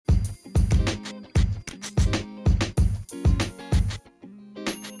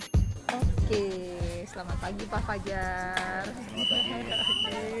Oke, selamat pagi Pak Fajar. Selamat pagi.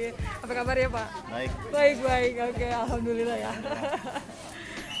 Oke, apa kabar ya Pak? Baik. Baik. Oke, alhamdulillah ya.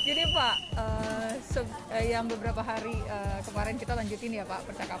 Jadi Pak, yang beberapa hari kemarin kita lanjutin ya Pak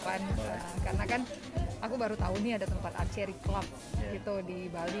percakapan, karena kan aku baru tahu nih ada tempat archery club gitu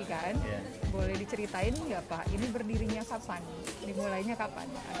di Bali kan. Boleh diceritain nggak Pak? Ini berdirinya kapan? Dimulainya kapan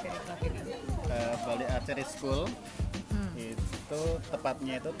archery club ini? Bali Archery School itu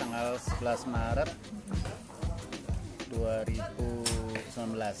tepatnya itu tanggal 11 Maret 2019.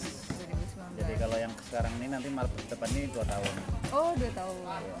 Jadi kalau yang sekarang ini nanti Maret depan ini 2 tahun. Oh, 2 tahun.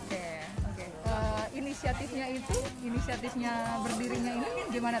 Oke. Inisiatifnya berdirinya ini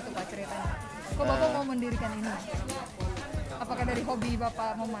gimana tuh Pak ceritanya? Kok Bapak mau mendirikan ini? Apakah dari hobi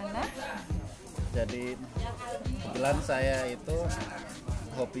Bapak memanah? Jadi kebetulan saya itu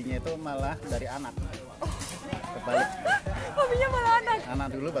hobinya itu malah dari anak. Kebalik. Hobinya malah anak.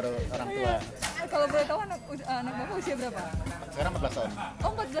 Anak dulu baru orang tua. Kalau boleh tahu anak Bapak usia berapa? Sekarang 14 tahun.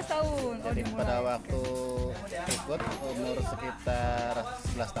 Oh, 14 tahun. Jadi Dimulai. pada waktu ikut umur sekitar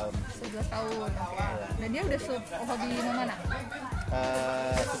 11 tahun. 11 tahun. Oke. Dan dia udah hobi memanah.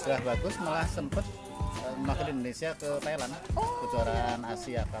 Sudah bagus, malah sempet mewakili Indonesia ke Thailand, kejuaraan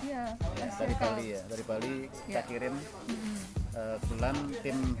Asia Cup. Iya, Dari Bali ya, dari Bali kita kirim. Kebetulan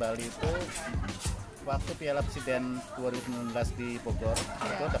tim Bali itu waktu Piala Presiden 2019 di Bogor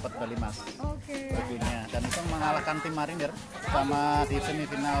itu dapat medali emas bergunya, dan itu mengalahkan tim Marinir sama di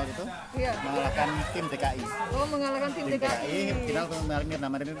semifinal itu mengalahkan tim DKI. Oh, mengalahkan tim DKI. Final tim Marinir.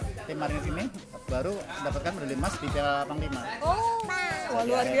 Nah, tim Marinir ini baru mendapatkan medali emas di Piala Panglima. Oh, wah,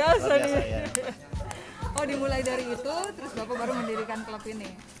 luar biasa nih. Ya. Oh, dimulai dari itu, terus Bapak baru mendirikan klub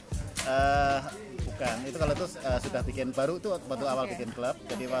ini? Bukan, itu kalau itu sudah bikin baru tuh waktu awal bikin klub.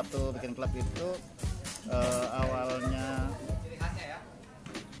 Jadi waktu bikin klub itu awalnya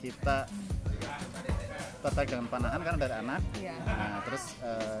kita tertarik dengan panahan karena dari anak. Nah, terus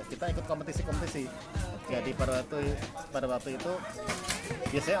kita ikut kompetisi. Jadi pada waktu itu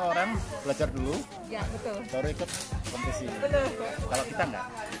biasanya orang belajar dulu, baru ikut kompetisi. Kalau kita enggak.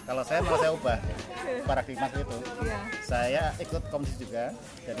 Kalau saya malah saya ubah paradigma itu. Saya ikut kompetisi juga.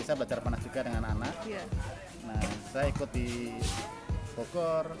 Jadi saya belajar panah juga dengan anak. Nah, saya ikut di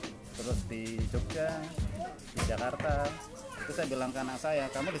Bogor, terus di Jogja, di Jakarta. Itu saya bilang ke anak saya,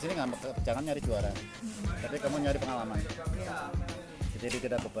 kamu di sini jangan nyari juara, tapi kamu nyari pengalaman. Jadi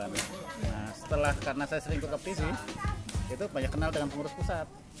tidak beban. Nah, karena saya sering ikut kompetisi, itu banyak kenal dengan pengurus pusat.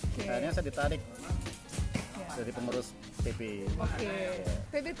 Akhirnya saya ditarik jadi pengurus PB.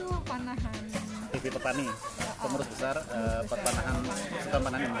 PB itu panahan. PB Petani, pengurus besar pertanahan Sultan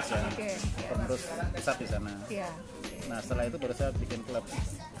Panahan Indonesia. Pengurus pusat di sana. Nah, setelah itu baru saya bikin klub,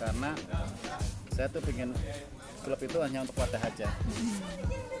 karena saya tuh bikin klub itu hanya untuk wadah aja.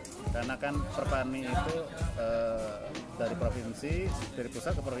 Karena kan Perpani itu dari provinsi, dari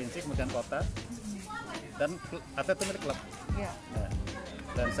pusat ke provinsi, kemudian kota, dan atlet itu milik klub. Nah,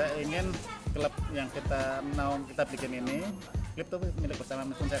 dan saya ingin klub yang kita bikin ini, klub itu milik bersama,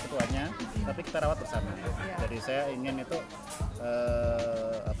 meskipun saya ketuanya, tapi kita rawat bersama. Jadi saya ingin itu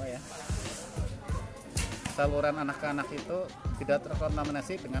saluran anak-anak itu tidak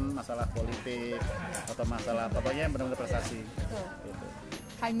terkontaminasi dengan masalah politik atau masalah pokoknya yang benar-benar prestasi. Gitu.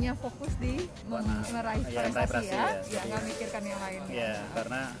 Hanya fokus di meraih prestasi ya, nggak mikirkan yang lain.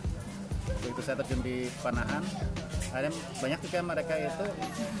 Karena begitu saya terjun di panahan, ada banyak juga mereka itu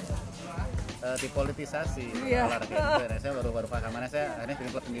dipolitisasi olahraga itu. Saya baru paham, mana saya akhirnya bikin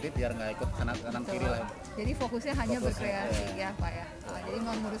klub sendiri biar nggak ikut kanan kiri lah. Jadi fokusnya hanya berkreasi ya Pak ya. Jadi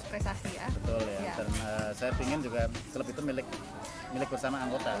mau ngurus prestasi ya. Betul ya. Dan saya pingin juga klub itu milik bersama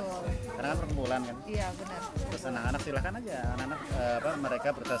anggota. Karena kan perkumpulan kan. Iya benar. Terus anak-anak silakan aja,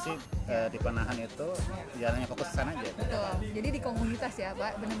 mereka prestasi di panahan itu ya hanya fokus ke sana aja. Betul. Jadi di komunitas ya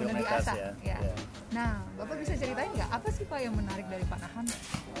Pak, benar-benar diasah. Ya. Nah, Bapak bisa ceritain nggak apa sih Pak yang menarik dari panahan?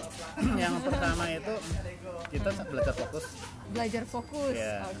 Yang pertama itu kita belajar fokus.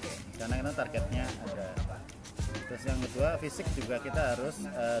 Karena itu targetnya ada. Terus yang kedua, fisik juga kita harus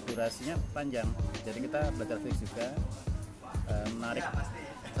durasinya panjang. Jadi kita belajar fisik juga, menarik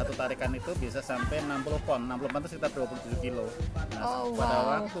satu tarikan itu bisa sampai 60 pon. 60 pon itu sekitar 27 kilo. Nah, pada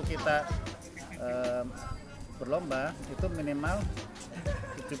waktu kita berlomba itu minimal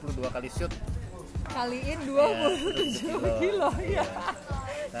 72 kali shoot. Kaliin 27 kilo ya.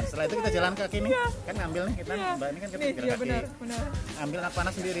 Dan setelah itu kita jalan kaki nih, kan ngambil nih kita, Mbak ini kan kita jalan kaki, benar. ambil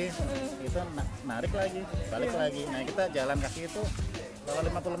panas sendiri, itu narik lagi, balik lagi. Nah kita jalan kaki itu kalau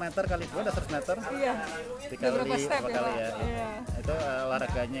 50 meter kali 2 udah 100 meter, dikali berapa kali ya. Itu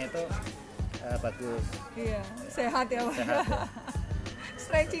olahraganya itu bagus. Sehat ya Pak. Sehat.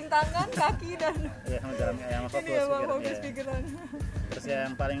 stretching tangan, kaki dan ya jalan yang ini ya Pak, fokus ya. pikiran. Terus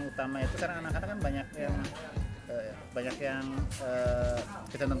yang paling utama itu sekarang anak-anak kan banyak yang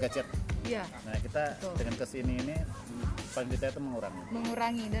kecanduan gadget. Iya. Nah kita Betul. dengan kesini ini paling kita itu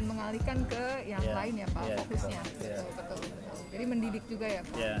mengurangi dan mengalihkan ke yang Iya, lain ya Pak, iya, fokusnya. betul, iya. Betul. Jadi mendidik juga ya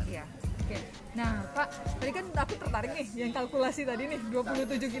Pak. Iya. Iya. Oke. Nah Pak, tadi kan aku tertarik nih yang kalkulasi tadi nih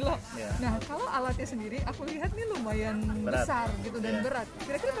 27 kilo. Iya. Nah kalau alatnya sendiri aku lihat nih lumayan Berat. besar gitu dan Iya. berat.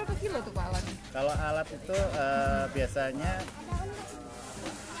 Kira-kira berapa kilo tuh Pak alatnya? Kalau alat itu biasanya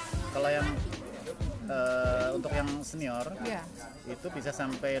kalau yang untuk yang senior Iya. itu bisa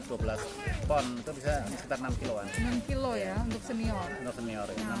sampai 12 pon, itu bisa sekitar 6 kiloan 6 kilo ya untuk senior. untuk senior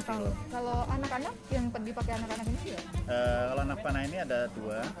ya, Nah 6 kilo. kalau anak-anak yang dipakai anak-anak ini ya? Kalau anak panah ini ada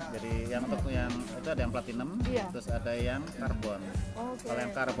 2, jadi yang untuk yang itu ada yang platinum, Iya. terus ada yang karbon. Oke. Kalau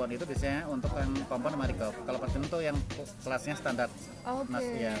yang karbon itu biasanya untuk yang kompon Marikop. Kalau platinum itu yang kelasnya standar, Oke.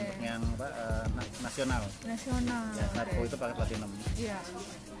 ya, untuk yang nasional. Nasional. Ya, Oke. Narko itu pakai platinum. Iya.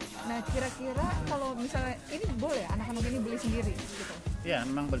 Nah kira-kira kalau misalnya ini boleh anak-anak ini beli sendiri gitu? Ya,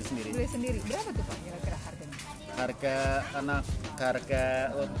 memang beli sendiri. Beli sendiri berapa tuh Pak kira-kira harganya? Harga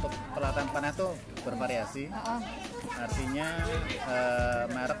untuk peralatan panah itu bervariasi. Artinya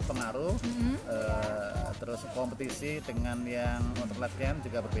merek pengaruh, terus kompetisi dengan yang untuk latihan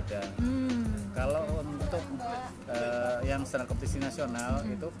juga berbeda. Kalau untuk yang standar kompetisi nasional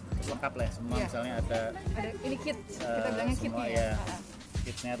itu lengkap lah semua. Iya. Misalnya ada ini kit, kita bilangnya kit semua, nih ya. ya.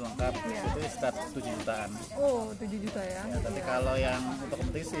 Kitnya lengkap, Iya. itu start 7 jutaan. Oh 7 juta ya? Ya, tapi kalau yang untuk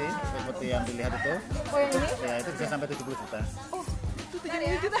kompetisi seperti yang dilihat itu, Oh yang ini? ya itu bisa sampai 70 juta. Oh itu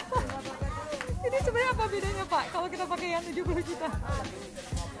 70 juta. Ini sebenarnya apa bedanya Pak kalau kita pakai yang 70 juta?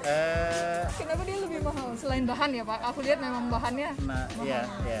 Kenapa dia lebih mahal? Selain bahan ya Pak, aku lihat memang bahannya Nah, mahal.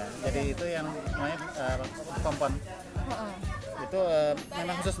 iya. Jadi itu yang namanya kompon. Heeh. Itu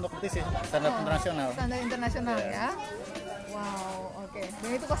memang khusus untuk kompetisi standar internasional. Standar internasional Iya. ya. Wow, oke. Dan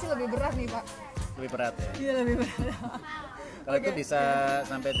itu pasti lebih berat nih Pak. Lebih berat ya. Iya lebih berat. Kalau itu bisa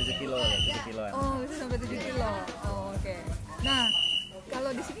sampai 7 kilo ya, 7 kiloan. Oh, bisa sampai 7 kilo. Oh, oke. Nah,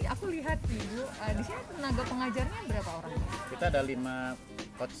 kalau di sini aku lihat Ibu, di sini tenaga pengajarnya berapa orang? Kita ada 5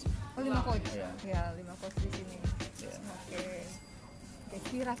 coach. Oh, 5 coach. Iya. Ya, 5 coach di sini. Iya. Oke. Oke,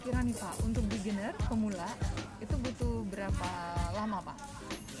 kira-kira nih Pak, untuk beginner, pemula, itu butuh berapa lama Pak?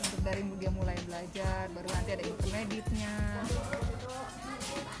 Untuk dari dia mulai belajar, baru nanti ada intermediate-nya.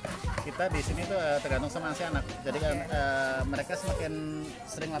 Kita di sini tuh tergantung sama si anak. Jadi kan mereka semakin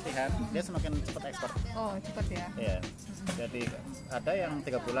sering latihan, dia semakin cepat ekspor. Oh, cepat ya? Iya. Jadi ada yang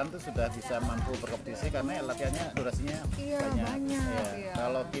 3 bulan tuh sudah bisa mampu berkompetisi karena latihannya durasinya Iya, banyak. banyak, Iya. iya.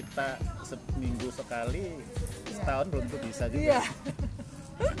 Kalau kita seminggu sekali, setahun belum tentu bisa juga. Iya.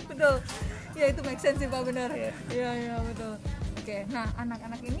 Betul. Ya itu make sense sih Pak, benar. Iya. Iya, betul. Oke, nah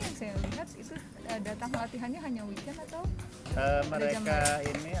anak-anak ini yang saya lihat itu datang latihannya hanya weekend atau? Mereka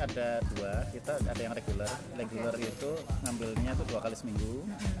ini ada 2, kita ada yang reguler itu ngambilnya tuh 2 kali seminggu,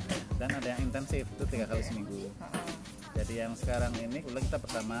 dan ada yang intensif itu 3 kali seminggu. Jadi yang sekarang ini kebetulan kita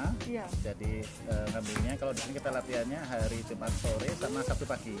pertama, Iya. jadi ngambilnya kalau di sini kita latihannya hari Jumat sore sama Sabtu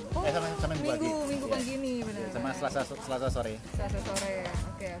pagi, Oh, sama Minggu pagi, minggu Iya. pagi nih benar. Iya, sama Selasa sore. Selasa sore.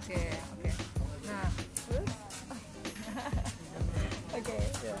 Oke. Nah, terus Oke.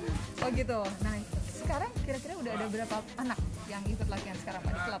 Ya. Oh gitu. Nah, sekarang kira-kira udah ada berapa anak yang ikut latihan sekarang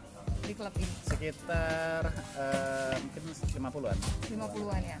Pak di klub ini? Sekitar mungkin 50-an.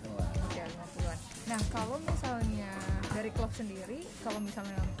 50-an ya? Oke, 50-an. Nah, kalau misalnya dari klub sendiri, kalau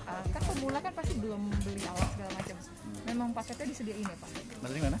misalnya kan pemula kan pasti belum beli alat segala macam. Memang paketnya disediain ya Pak?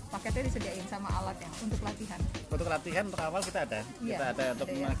 Maksudnya gimana? Paketnya disediain sama alatnya untuk latihan? Untuk latihan untuk awal kita ada, Iya, kita ada untuk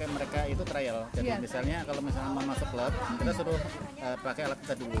ada ya. mereka itu trial. Jadi Iya. misalnya kalau misalnya mau masuk klub, kita suruh pakai alat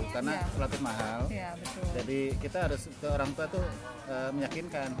kita dulu karena Iya. relatif mahal. Iya, betul. Jadi kita harus ke orang tua tuh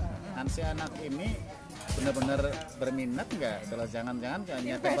meyakinkan si anak ini benar-benar berminat nggak? Kalau jangan-jangan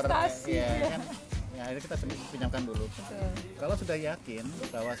hanya Investasi, ya ya. kan? Ya itu kita pinjamkan dulu. Betul. Kalau sudah yakin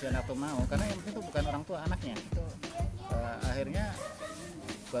bahwa si anak tuh mau, karena yang penting itu bukan orang tua anaknya. Betul. Akhirnya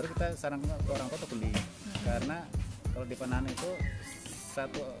baru kita saran ke orang tua untuk beli, karena kalau di panahan itu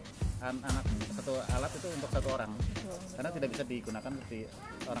satu alat itu untuk 1 orang, Betul. karena tidak bisa digunakan seperti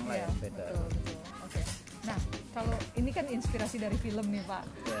orang lain, Iya, beda. betul. Oke. Nah, kalau ini kan inspirasi dari film nih Pak.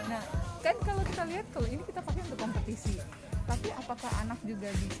 Iya. Nah, kan kalau kita lihat kalau ini kita pakai untuk kompetisi. Tapi apakah anak juga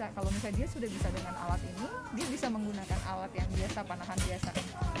bisa, kalau misalnya dia sudah bisa dengan alat ini, dia bisa menggunakan alat yang biasa, panahan biasa,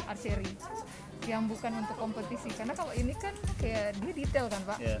 archery, yang bukan untuk kompetisi. Karena kalau ini kan kayak dia detail kan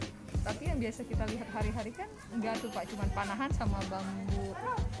Pak. Ya. Tapi yang biasa kita lihat hari-hari kan enggak tuh Pak, cuman panahan sama bambu.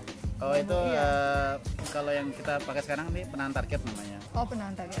 Oh itu Iya. kalau yang kita pakai sekarang ini penahan target namanya. Oh,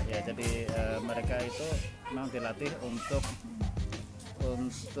 penahan target. Ya, jadi mereka itu memang dilatih untuk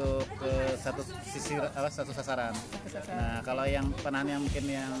satu sisi satu sasaran. Nah, kalau yang penahan yang mungkin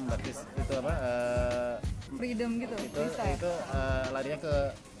yang bagus itu apa? Freedom gitu. Itu larinya ke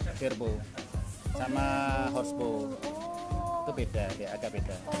barebow sama horsebow. Itu beda, dia agak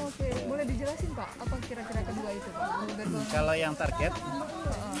beda. Oke. Boleh dijelasin Pak, apa kira-kira kedua itu Pak? Kalau yang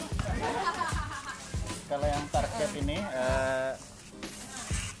target, ini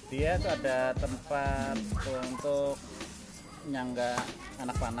dia tuh ada tempat untuk nyangga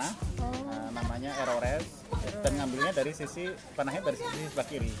anak panah, namanya arrowres, dan ngambilnya dari sisi panahnya dari sisi sebelah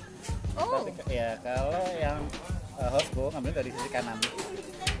kiri. Tapi ya kalau yang horsebow ngambil dari sisi kanan.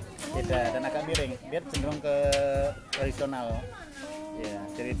 Beda dan agak miring, dia cenderung ke tradisional. Ya,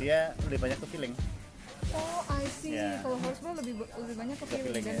 jadi dia lebih banyak ke feeling. Oh, I see. Kalau horsebow lebih banyak ke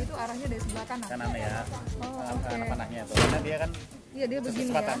feeling dan itu arahnya dari sebelah kanan. Kanan ya. Anak panahnya tuh. Karena dia kan iya, dia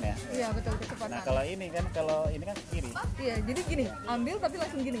begini ya. Iya, betul, kecepatan. Nah, kalau ini kan ke kiri. Iya, jadi gini, ambil tapi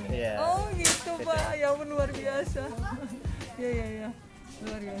langsung gini. Iya. Oh, gitu, Pak. Ya ampun, luar biasa. Iya.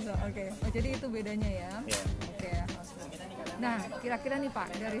 Luar biasa. Oke. Oh, jadi itu bedanya ya. Iya. Oke. Nah, kira-kira nih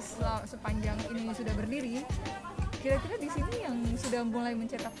Pak, dari sepanjang ini sudah berdiri, kira-kira di sini yang sudah mulai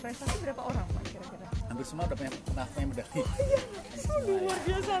mencetak prestasi berapa orang Pak kira-kira? Hampir semua udah pernah punya medali. Luar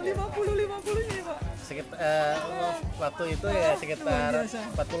biasa, 50 nih Pak. Waktu itu ya sekitar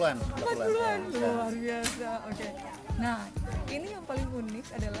 40-an. 40-an, luar biasa. Oke. Nah, ini yang paling unik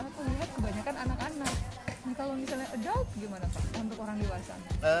adalah aku lihat kebanyakan anak-anak. Nah, kalau misalnya adult gimana Pak untuk orang dewasa?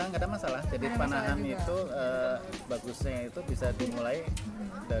 Nggak ada masalah. Jadi panahan itu bagusnya itu bisa dimulai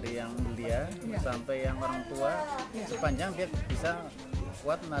dari yang belia sampai yang orang tua, sepanjang dia bisa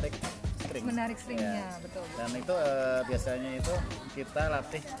kuat menarik stringnya, betul. Dan itu biasanya itu kita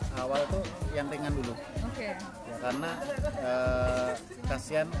latih awal tuh yang ringan dulu. Oke. Ya, karena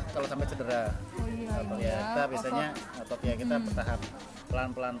kasihan kalau sampai cedera. Kita biasanya kita bertahap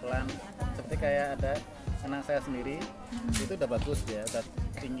pelan. Seperti kayak ada anak saya sendiri, itu udah bagus ya, udah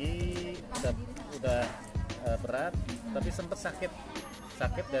tinggi, udah berat, tapi sempat sakit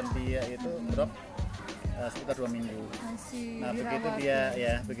dan dia itu drop sekitar 2 minggu. Nah,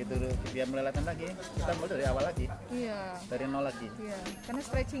 begitu dia mulai latihan lagi, kita mulai dari awal lagi. Iya. Dari nol lagi. Iya. Karena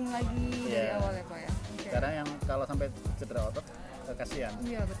stretching lagi dari awal ya Pak ya. Okay. Karena yang kalau sampai cedera otot kasihan.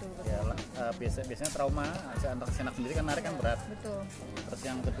 Iya, betul. Ya, biasanya trauma, anak sendiri kan narik kan berat. Betul. Terus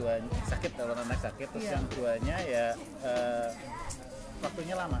yang kedua sakit, kalau naik sakit. Terus yang keduanya ya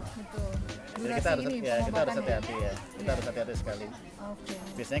waktunya lama. Betul. Jadi kita harus hati-hati ya. Kita harus hati-hati sekali. Okay.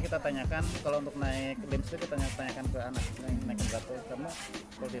 Biasanya kita tanyakan kalau untuk naik limbs itu kita tanyakan ke anak naik berat tuh, kamu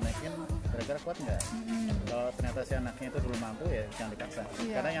kalau dinaikin kira-kira kuat nggak? Kalau ternyata si anaknya itu dulu mampu ya jangan dipaksa.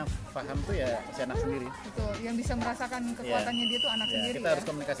 Karena yang paham tuh ya si anak sendiri. Betul. Yang bisa merasakan kekuatannya dia tuh anak sendiri. Kita harus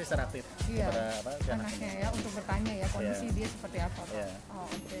komunikasi secara aktif kepada si anaknya ya untuk bertanya ya kondisi dia seperti apa Pak.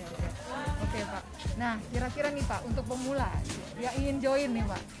 Oke Pak. Nah kira-kira nih Pak untuk pemula yang ingin join nih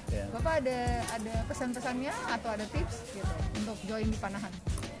Pak, Bapak ada pesan-pesannya atau ada tips gitu untuk join di panahan?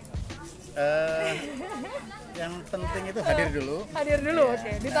 Yang penting itu hadir dulu.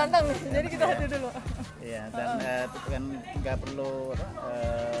 Oke. Ditantang nih. Jadi kita hadir dulu. Iya, dan kan nggak perlu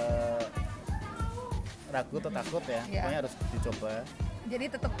ragu atau takut ya. Pokoknya harus dicoba. Jadi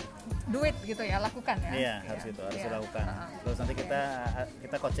tetap duit gitu ya, lakukan ya. Iya, harus dilakukan. Terus nanti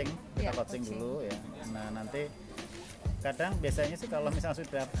kita coaching dulu ya. Nah, nanti kadang biasanya sih kalau misalnya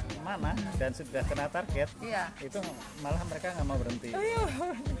sudah mana dan sudah kena target, itu malah mereka nggak mau berhenti.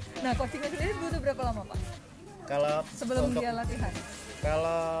 Nah, coachingnya sendiri butuh berapa lama Pak? Kalau sebelum dia latihan?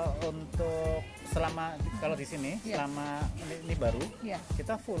 Kalau untuk kalau di sini selama ini baru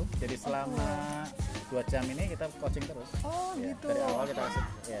kita full, jadi selama 2 jam ini kita coaching terus. Gitu. Dari awal kita kasih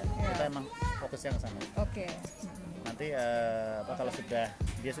kita emang fokusnya ke sana. Oke. Nanti kalau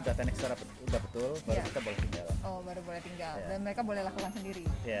dia sudah teknik secara betul baru kita boleh tinggal. Baru boleh tinggal. Dan mereka boleh lakukan sendiri.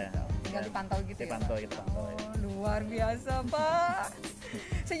 Tinggal dipantau gitu dipantau. Luar biasa Pak.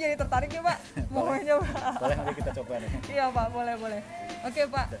 Saya jadi tertarik nih Pak. Mau nyoba. Boleh nanti kita coba nih. Iya Pak, boleh. Oke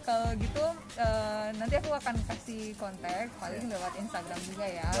Pak, kalau gitu nanti aku akan kasih kontak paling lewat Instagram juga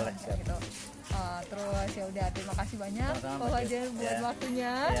ya. Boleh, gitu. Terus ya udah, terima kasih banyak Pak Fajar buat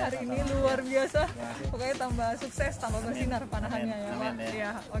waktunya hari ini, luar biasa. Pokoknya tambah sukses, tambah bersinar panahannya ya Pak.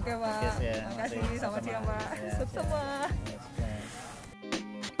 Iya, oke Pak. Terima kasih, selamat siang Pak. Sukses semua.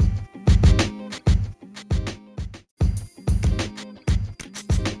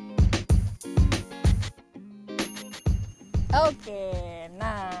 Oke,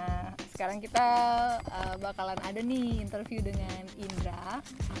 nah sekarang kita bakalan ada nih interview dengan Indra.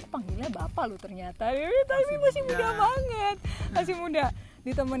 Aku panggilnya Bapak lu ternyata, tapi masih muda banget, masih muda.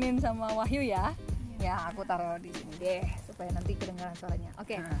 Ditemenin sama Wahyu ya. Ya, aku taruh di sini deh supaya nanti kedengaran suaranya.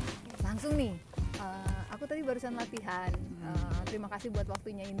 Oke, langsung nih. Aku tadi barusan latihan. Terima kasih buat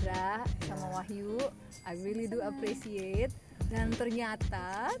waktunya Indra sama Wahyu. I really do appreciate. Dan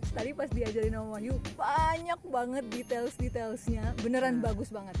ternyata tadi pas diajarin sama Wahyu banyak banget detailsnya, beneran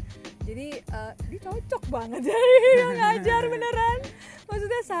bagus banget. Jadi dia cocok banget jadi yang ngajar beneran.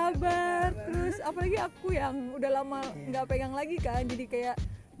 Maksudnya sabar. Terus apalagi aku yang udah lama nggak pegang lagi kan, jadi kayak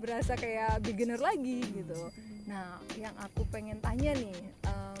berasa kayak beginner lagi gitu. Nah, yang aku pengen tanya nih,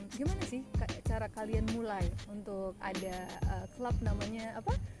 gimana sih cara kalian mulai untuk ada klub namanya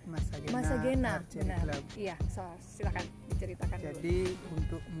apa? Masagena. Benar. Iya, silakan diceritakan. Jadi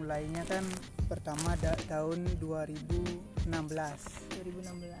untuk mulainya kan pertama tahun 2016.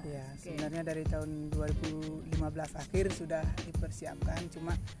 2016. Ya, sebenarnya dari tahun 2015 akhir sudah dipersiapkan,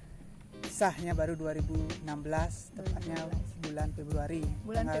 cuma sahnya baru 2016, tepatnya bulan Februari.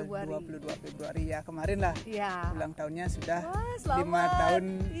 Tanggal 22 Februari ya, kemarin lah. Ya. Ulang tahunnya sudah 5 tahun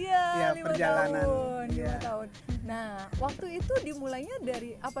perjalanan. 5 tahun. Nah, waktu itu dimulainya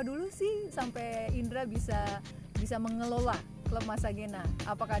dari apa dulu sih sampai Indra bisa mengelola klub Masagena?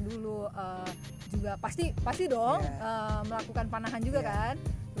 Apakah dulu juga pasti dong melakukan panahan juga kan?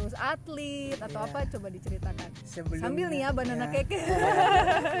 Terus atlet atau apa, coba diceritakan. Sambil nih ya banana cake.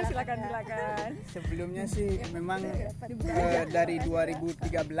 silakan. Sebelumnya sih memang dari 2013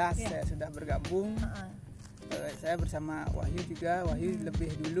 saya sudah bergabung. Saya bersama Wahyu juga. Wahyu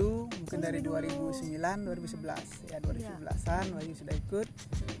lebih dulu, mungkin dari 2009, 2011 ya, 2011an Wahyu sudah ikut.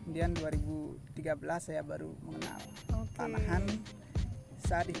 Kemudian 2013 saya baru mengenal panahan.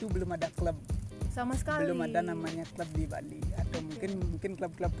 Saat itu belum ada klub sama sekali, belum ada namanya klub di Bali, atau mungkin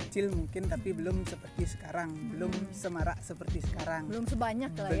klub-klub kecil mungkin, tapi belum seperti sekarang, belum semarak seperti sekarang, belum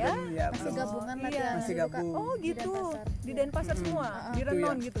sebanyak lah ya, masih gabungan lah ya. Masih gabung. Oh gitu, di Denpasar semua, di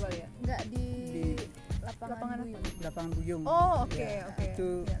Renon gitu kali ya? Enggak, di lapangan Buyung. Oh oke.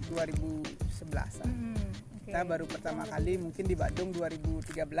 Itu 2011 Kita baru pertama kali mungkin di Badung 2013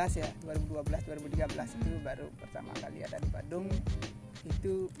 ya, 2012-2013 itu baru pertama kali ada di Badung.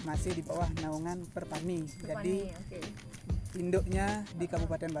 Itu masih di bawah naungan Perpani. Jadi induknya di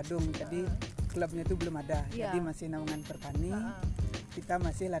Kabupaten Badung. Jadi klubnya itu belum ada. Jadi masih naungan Perpani. Kita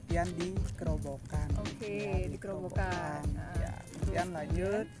masih latihan di Kerobokan. Di Kerobokan. Ya, kemudian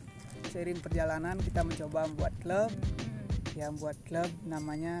lanjut seiring perjalanan kita mencoba membuat klub. Yang buat klub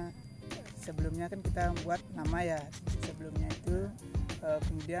namanya, sebelumnya kan kita buat nama ya. Sebelumnya itu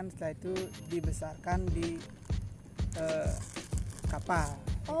kemudian setelah itu dibesarkan di kapal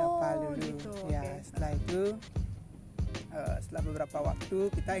dulu gitu, Setelah itu setelah beberapa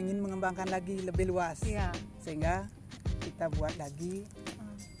waktu kita ingin mengembangkan lagi lebih luas, sehingga kita buat lagi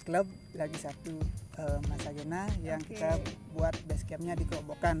klub lagi satu, Masagena, yang kita buat base campnya di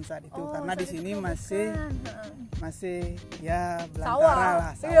Kerobokan saat itu, karena di sini masih ya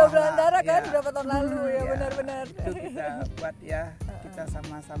belantara lah, belantara kan berapa tahun lalu ya, benar-benar itu kita buat ya, kita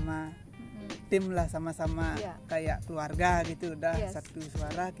sama-sama tim lah, sama-sama kayak keluarga gitu, udah satu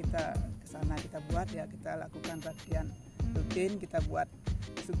suara, kita kesana kita buat ya, kita lakukan latihan rutin, kita buat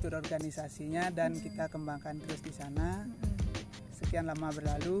struktur organisasinya dan kita kembangkan terus di sana. Sekian lama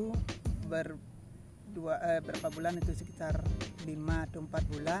berlalu, berapa bulan itu, sekitar 5 atau 4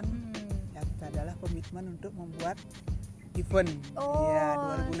 bulan ya, kita adalah komitmen untuk membuat event.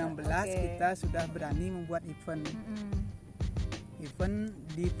 2016 kita sudah berani membuat event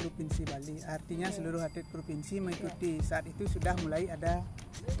di Provinsi Bali, artinya seluruh atlet provinsi mengikuti. Saat itu sudah mulai ada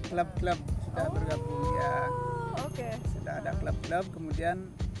klub-klub sudah bergabung ya. Sudah ada klub-klub, kemudian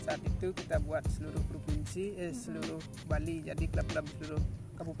saat itu kita buat seluruh provinsi, seluruh Bali, jadi klub-klub seluruh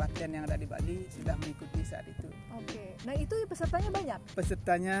kabupaten yang ada di Bali sudah mengikuti saat itu. Nah itu pesertanya banyak?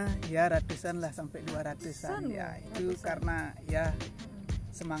 Pesertanya ya ratusan lah, sampai 200-an ya. Itu karena ya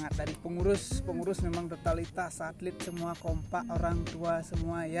semangat dari pengurus memang totalitas, atlet semua kompak, orang tua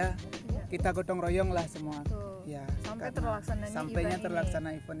semua ya, kita gotong royong lah semua. Ya, sampainya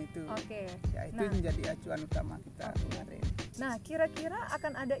terlaksana event itu. Ya itu menjadi acuan utama kita kemarin. Nah kira-kira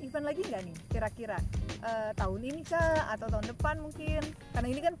akan ada event lagi nggak nih? Kira-kira tahun ini kah atau tahun depan mungkin? Karena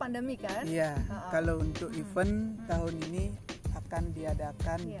ini kan pandemi kan? Iya. Kalau untuk event tahun ini akan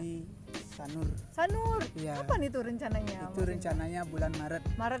diadakan di Sanur. Ya. Kapan itu rencananya? Itu rencananya bulan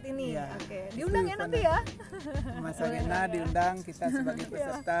Maret ini. Ya. Diundang ya nanti ya. Masagena diundang, kita sebagai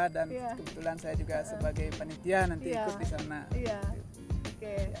peserta dan kebetulan saya juga sebagai panitia nanti ikut di sana.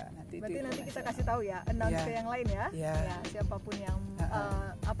 Oke. Ya, Berarti nanti kita kasih tahu ya, announce ke yang lain ya. Ya, siapapun yang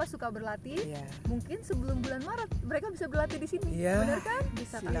suka berlatih, mungkin sebelum bulan Maret mereka bisa berlatih di sini. Benar kan?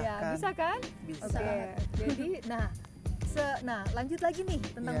 Bisa kan? Ya, bisa kan? Bisa. Oke. Jadi nah lanjut lagi nih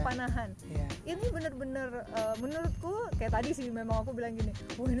tentang panahan. Ini benar-benar menurutku kayak tadi sih memang aku bilang gini,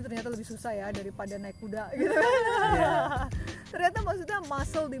 wah ini ternyata lebih susah ya daripada naik kuda gitu kan. Ternyata maksudnya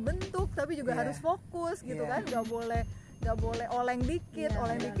muscle dibentuk tapi juga harus fokus gitu kan, nggak boleh oleng dikit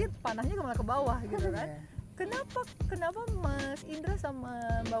panahnya malah ke bawah gitu kan. Kenapa Mas Indra sama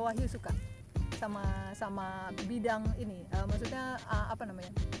Mbak Wahyu suka sama bidang ini, maksudnya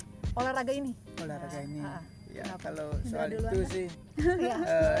olahraga ini? Ya, kalau soal itu sih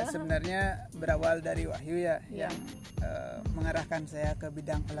sebenarnya berawal dari Wahyu yang mengarahkan saya ke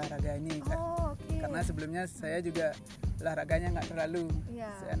bidang olahraga ini kan. Karena sebelumnya saya juga olahraganya saya nggak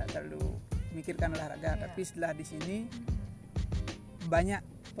terlalu mikirkan olahraga, tapi setelah di sini banyak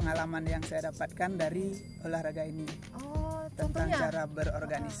pengalaman yang saya dapatkan dari olahraga ini. Tentang cara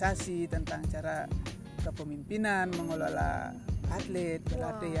berorganisasi, tentang cara kepemimpinan, mengelola atlet,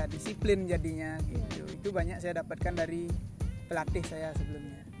 berlatih disiplin jadinya gitu. Itu banyak saya dapatkan dari pelatih saya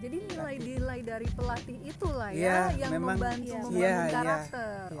sebelumnya. Jadi nilai-nilai dari pelatih itulah yang membantu membangun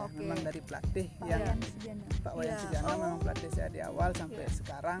karakter. Memang dari pelatih Pak Wayan Sujana memang pelatih saya di awal sampai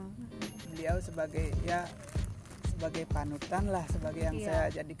sekarang. Beliau sebagai panutan lah, sebagai yang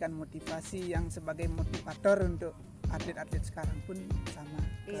saya jadikan motivasi, yang sebagai motivator untuk atlet-atlet sekarang pun sama.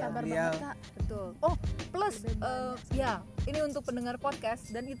 Sabar beliau. banget Kak. Betul. Plus ini untuk pendengar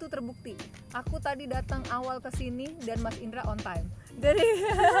podcast dan itu terbukti. Aku tadi datang awal ke sini dan Mas Indra on time. Jadi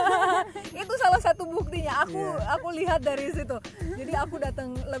itu salah satu buktinya. Aku lihat dari situ. Jadi aku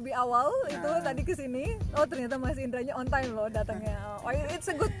datang lebih awal itu tadi ke sini. Ternyata Mas Indranya on time loh datangnya. It's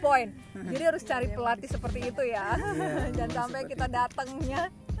a good point. Jadi harus cari pelatih seperti itu ya. Jangan sampai kita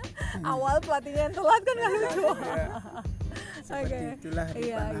datangnya awal pelatihnya yang telat kan nggak lucu. Seperti itulah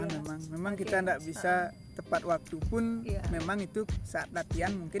di panahan memang kita tidak bisa tepat waktu pun. Memang itu saat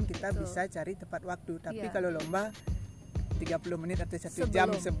latihan mungkin kita bisa cari tepat waktu, tapi kalau lomba 30 menit atau 1 jam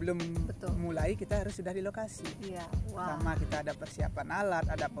sebelum mulai kita harus sudah di lokasi. Sama kita ada persiapan alat,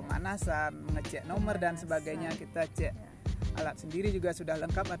 ada pemanasan, mengecek nomor dan sebagainya. Kita cek alat sendiri juga sudah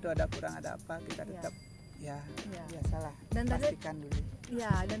lengkap atau ada kurang, ada apa, kita tetap biasalah pastikan dulu.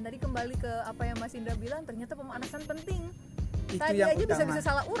 Dan tadi kembali ke apa yang Mas Indra bilang, ternyata pemanasan penting. Itu tadi yang aja bisa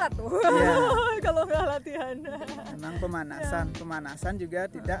salah urat tuh kalau nggak latihan. Memang pemanasan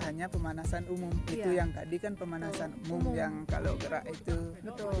juga tidak hanya pemanasan umum. Itu yang tadi kan pemanasan umum yang kalau gerak itu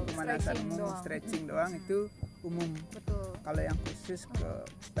pemanasan stretching doang itu umum. Kalau yang khusus ke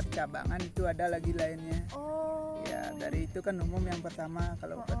percabangan itu ada lagi lainnya. Dari itu kan umum yang pertama.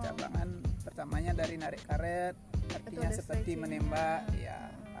 Kalau percabangan pertamanya dari narik karet, artinya seperti menembak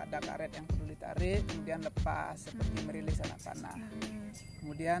ada karet yang perlu ditarik, kemudian lepas seperti merilis anak panah.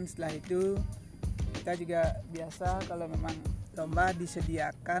 Kemudian setelah itu kita juga biasa kalau memang lomba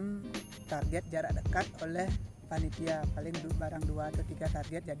disediakan target jarak dekat oleh panitia, paling barang 2 atau 3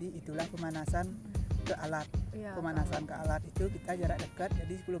 target. Jadi itulah pemanasan ke alat. Pemanasan ke alat itu kita jarak dekat,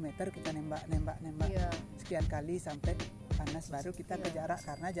 jadi 10 meter kita nembak sekian kali sampai panas, baru kita ke jarak,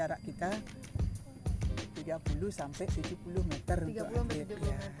 karena jarak kita 30 sampai 70 meter untuk atlet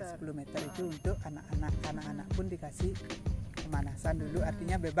 10 meter itu untuk anak-anak pun dikasih pemanasan dulu,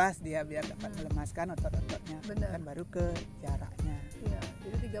 artinya bebas dia biar dapat melemaskan otot-ototnya, dan baru ke jaraknya.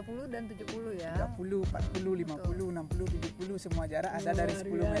 Jadi 30 dan 70 ya. 30, 40, 50, 60, 70 semua jarak ada dari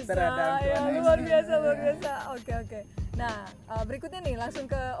 10 meter ada untuk luar biasa. Oke. Nah, berikutnya nih langsung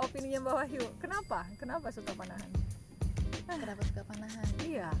ke opininya Mbak Wahyu. Kenapa suka panahan? Kenapa suka panahan?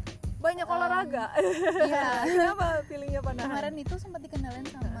 Banyak olahraga. Kenapa pilihnya panahan? Kemarin itu sempat dikenalin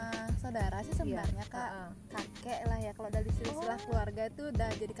sama saudara sih sebenarnya kakek lah ya, kalau dari istilah keluarga itu udah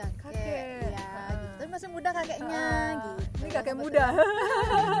jadi kakek. Gitu. Masih muda kakeknya gitu. Ini kakek muda.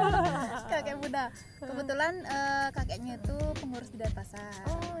 Kakek muda. Kebetulan kakeknya itu pengurus di Denpasar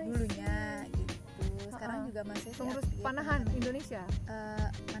dulunya gitu. Sekarang juga masih pengurus panahan Indonesia.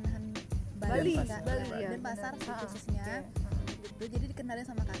 Panahan Bali Denpasar khususnya. Gitu, jadi dikenalin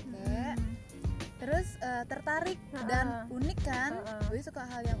sama kakek, terus tertarik dan unik kan. Gue suka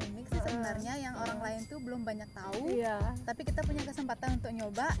hal yang unik sih sebenarnya, yang orang lain tuh belum banyak tahu, tapi kita punya kesempatan untuk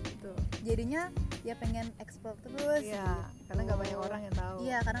nyoba. Jadinya ya pengen explore terus gitu. Karena nggak banyak orang yang tahu.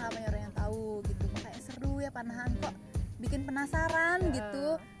 Karena nggak banyak orang yang tahu gitu. Kayak seru ya panahan, kok bikin penasaran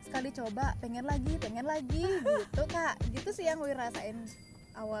gitu, sekali coba pengen lagi gitu Kak. Gitu sih yang gue rasain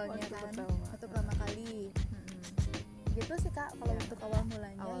awalnya waktu pertama kali. Gitu sih Kak, kalau untuk awal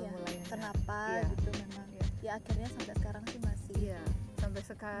mulanya kenapa gitu memang. Ya akhirnya sampai sekarang sih masih. Sampai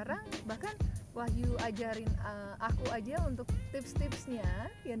sekarang bahkan Wahyu ajarin aku aja untuk tips-tipsnya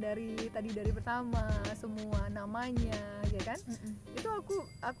yang dari pertama semua namanya ya kan. Itu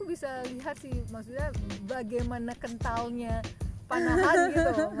aku bisa lihat sih, maksudnya bagaimana kentalnya panahan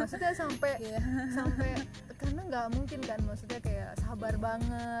gitu, maksudnya sampai karena nggak mungkin kan, maksudnya kayak sabar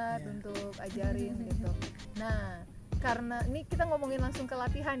banget untuk ajarin gitu. Nah, karena ini kita ngomongin langsung ke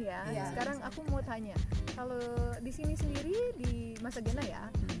latihan ya. Sekarang aku mau tanya, kalau di sini sendiri di Masagena ya,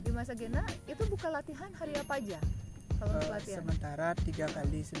 di Masagena itu buka latihan hari apa aja? Kalau untuk latihan? Sementara 3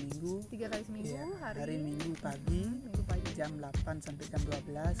 kali seminggu. 3 kali seminggu, hari Minggu pagi, jam 8 sampai jam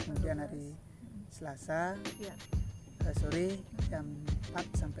 12, kemudian hari Selasa sore jam 4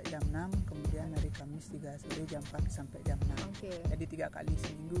 sampai jam 6, kemudian hari Kamis 3 sore jam 4 sampai jam 6. Jadi 3 kali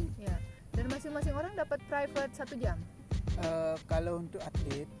seminggu. Dan masing-masing orang dapat private 1 jam? Kalau untuk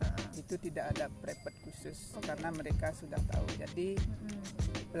atlet itu tidak ada private khusus karena mereka sudah tahu. Jadi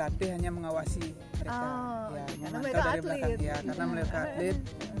pelatih hanya mengawasi mereka, memantau dari belakang karena mereka atlet.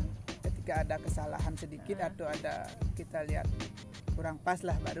 Ketika ada kesalahan sedikit atau ada kita lihat kurang pas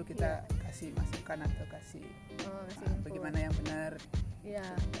lah, baru kita kasih masukan atau kasih bagaimana yang benar.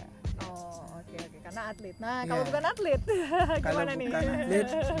 Oke. Karena atlet. Nah, kalau bukan atlet gimana nih? Kalau bukan atlet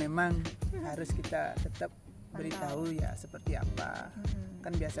memang harus kita tetap beritahu ya seperti apa.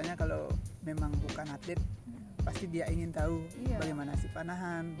 Kan biasanya kalau memang bukan atlet pasti dia ingin tahu bagaimana si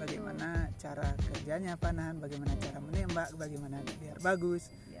panahan, bagaimana cara kerjanya panahan, bagaimana cara menembak, bagaimana biar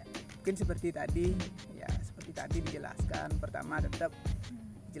bagus. Mungkin seperti tadi dijelaskan. Pertama tetap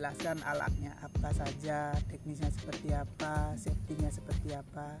jelaskan alatnya apa saja, teknisnya seperti apa, safety-nya seperti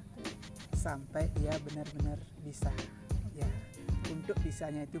apa, sampai dia benar-benar bisa. Untuk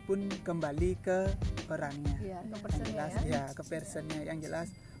bisanya itu pun kembali ke orangnya, ke personnya. Yang jelas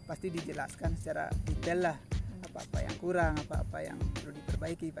pasti dijelaskan secara detail lah, apa-apa yang kurang, apa-apa yang perlu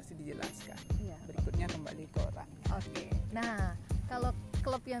diperbaiki pasti dijelaskan. Berikutnya kembali ke orangnya. Nah, kalau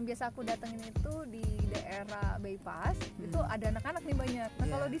klub yang biasa aku datengin itu di daerah Bypass, itu ada anak-anak nih banyak. Nah,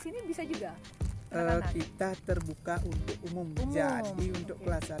 kalau di sini bisa juga? Kita terbuka untuk umum. Jadi untuk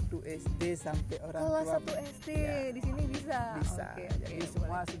kelas 1 SD sampai orang tua. Kelas 1 SD di sini bisa. Jadi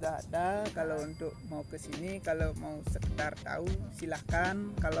semua sudah ada. Kalau untuk mau ke sini, kalau mau sekedar tahu silahkan.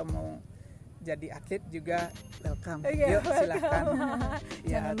 Kalau mau jadi atlet juga welcome. Yuk silahkan.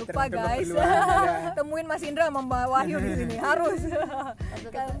 Jangan lupa guys, temuin Mas Indra sama Mbak Wahyu di sini harus.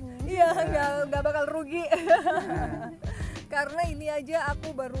 Nggak bakal rugi. Karena ini aja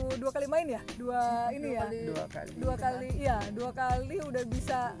aku baru 2 kali main ya, 2 kali udah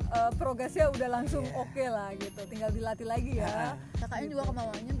bisa, progresnya udah langsung oke lah gitu, tinggal dilatih lagi ya. Kakaknya juga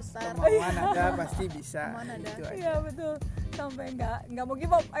kemauannya besar. Kemauan ada pasti bisa. Iya betul, sampai nggak mau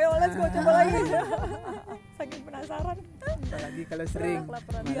give up, ayo let's go coba lagi. Saking penasaran. Apalagi kalau sering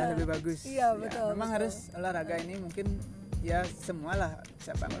malah lebih bagus. Iya betul. Memang harus olahraga ini mungkin ya semualah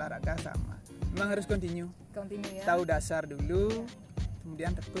cabang olahraga sama. Memang harus continue ya. Tahu dasar dulu,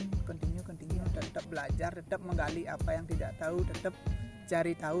 kemudian tekun, continue, tetap belajar, tetap menggali apa yang tidak tahu, tetap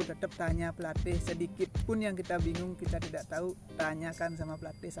cari tahu, tetap tanya pelatih. Sedikit pun yang kita bingung, kita tidak tahu, tanyakan sama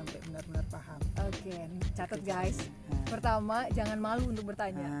pelatih sampai benar-benar paham. Catat guys. Pertama, jangan malu untuk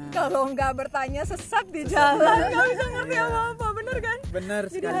bertanya. Kalau nggak bertanya sesat di jalan, nggak bisa ngerti apa-apa, bener kan? Bener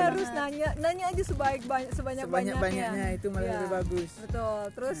sekali. Jadi harus nanya aja sebanyak-banyaknya. Itu malah lebih bagus. Betul.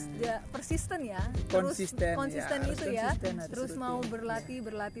 Terus persisten ya. Konsisten itu ya. Terus mau berlatih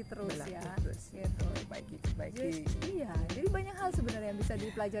terus ya. Gitu. Perbaiki. Jadi banyak hal sebenarnya yang bisa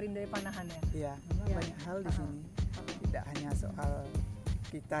dipelajarin dari panahan ya. Iya, banyak hal di sini. Tidak hanya soal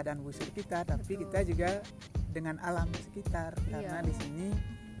kita dan busur kita, tapi kita juga dengan alam sekitar. Karena di sini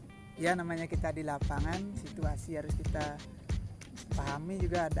ya namanya kita di lapangan, situasi harus kita pahami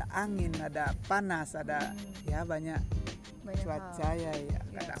juga, ada angin, ada panas, ada banyak cuaca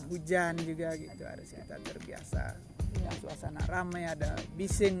kadang hujan juga gitu, harus kita terbiasa. Suasana ramai, ada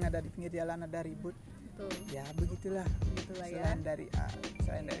bising, ada di pinggir jalan, ada ribut. Ya begitulah ya.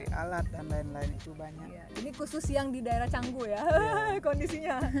 Selain dari alat dan lain-lain itu banyak. Ini khusus yang di daerah Canggu ya.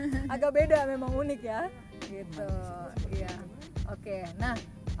 Kondisinya agak beda, memang unik ya. Gitu. Iya. Oke. Nah,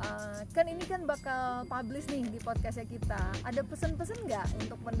 kan ini kan bakal publish nih di podcastnya kita. Ada pesan-pesan nggak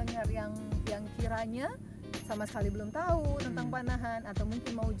untuk pendengar yang kiranya sama sekali belum tahu tentang panahan atau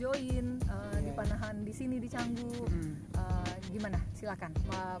mungkin mau join di panahan di sini di Canggu? Gimana? Silakan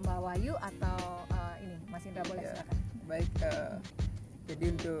Mbak Wahyu atau ini Mas Indra, boleh silakan. Baik, jadi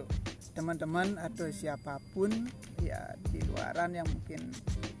untuk teman-teman atau siapapun ya di luaran yang mungkin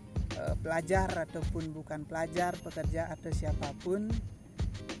pelajar ataupun bukan pelajar, pekerja atau siapapun,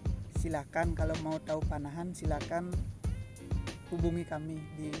 silakan kalau mau tahu panahan silakan hubungi kami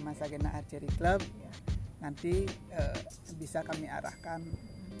di Masagena Archery Club. Nanti bisa kami arahkan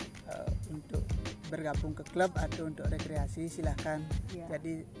untuk bergabung ke klub atau untuk rekreasi, silahkan.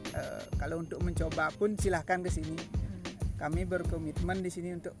 Jadi kalau untuk mencoba pun silahkan ke sini. Kami berkomitmen di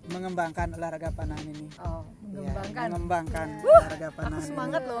sini untuk mengembangkan olahraga panahan ini. Mengembangkan olahraga panahan. Aku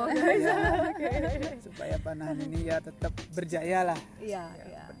semangat loh. Supaya panahan ini ya tetap berjaya lah.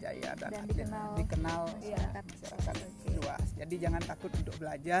 Berjaya dan dikenal masyarakat luas. Jadi jangan takut untuk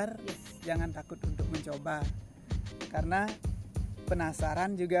belajar, jangan takut untuk mencoba. Karena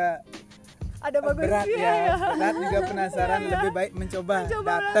penasaran juga ada berat berat juga penasaran, lebih baik mencoba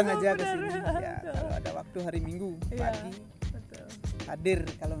datang aja ke sini ya, kalau ada waktu hari Minggu pagi hadir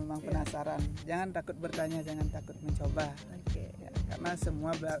kalau memang penasaran. Jangan takut bertanya, jangan takut mencoba. Ya, karena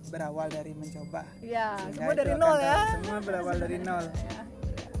semua berawal dari mencoba. Semua dari nol ya. Semua berawal dari nol.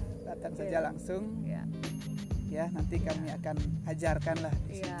 Datang saja langsung. Ya, nanti kami akan ajarkan lah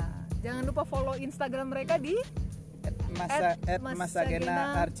di sini. Jangan lupa follow Instagram mereka di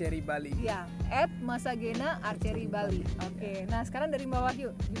 @Masagena Archery Bali. @Masagena Archery Bali. Oke. Nah, sekarang dari Mbak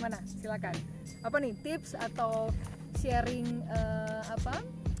Wahyu gimana? Silakan. Apa nih tips atau sharing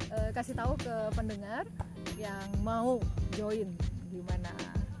kasih tahu ke pendengar yang mau join gimana?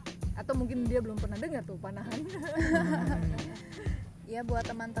 Atau mungkin dia belum pernah dengar tuh panahan. Ya, buat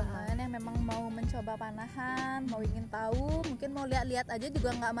teman-teman yang memang mau mencoba panahan, mau ingin tahu, mungkin mau lihat-lihat aja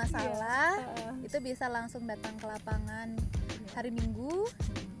juga nggak masalah. Itu bisa langsung datang ke lapangan hari Minggu.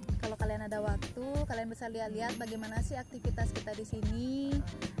 Kalau kalian ada waktu, kalian bisa lihat-lihat bagaimana sih aktivitas kita di sini.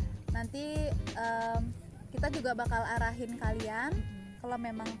 Nanti kita juga bakal arahin kalian kalau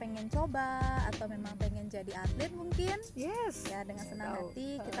memang pengen coba atau memang pengen jadi atlet mungkin. Ya, dengan senang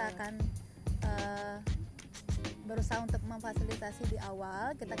hati kita akan berusaha untuk memfasilitasi di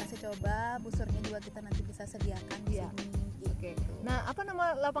awal. Kita kasih coba, busurnya juga kita nanti bisa sediakan di sini gitu. Nah, apa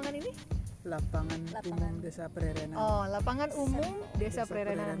nama lapangan ini? Lapangan Umum Desa Prerenan. Lapangan Umum Desa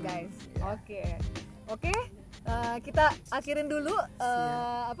Prerenan, guys. Oke. Kita akhirin dulu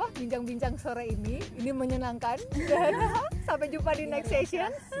bincang-bincang sore ini. Ini menyenangkan. Dan sampai jumpa di next session.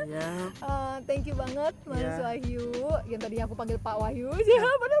 Thank you banget Mas Wahyu. Yang tadinya aku panggil Pak Wahyu,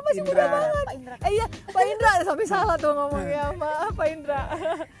 padahal masih muda banget. Pak Indra sampai salah tuh ngomongnya. Maaf Pak Indra.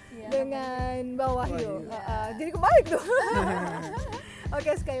 Dengan Mbak Wahyu. Jadi kebalik tuh.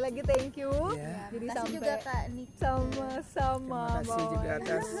 Oke, sekali lagi thank you. Jadi sampai juga Kak Niki. Sama-sama. Terima kasih juga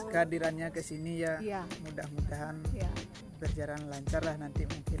atas kehadirannya ke sini ya. Mudah-mudahan berjalan lancar lah nanti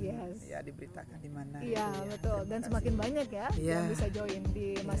mungkin ya diberitakan di mana. Betul. Dan semakin banyak ya yang bisa join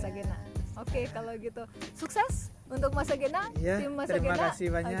di Masagena. Oke, kalau gitu sukses untuk Masagena, tim Masagena. Terima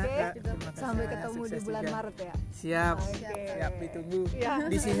kasih banyak. Sampai ketemu di bulan Maret ya. Siap ditunggu.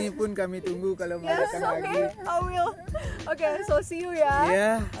 Di sini pun kami tunggu kalau mau datang lagi. I will. Oke, so see you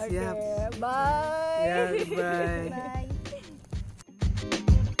ya. Siap. Bye. Bye.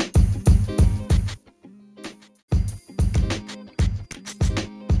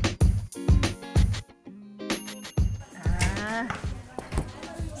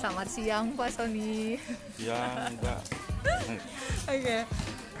 Selamat siang Pak Sony. Siang Mbak. Oke.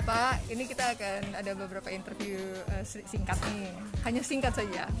 Pak, ini kita akan ada beberapa interview singkat nih. Hanya singkat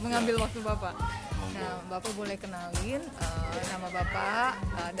saja, mengambil waktu Bapak. Nah, Bapak boleh kenalin nama Bapak,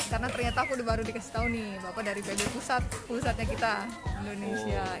 karena ternyata aku baru dikasih tahu nih, Bapak dari PB pusatnya kita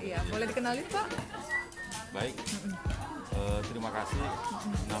Indonesia. Iya, boleh dikenalin Pak? Baik. Terima kasih.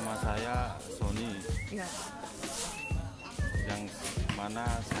 Nama saya Sony. Yang mana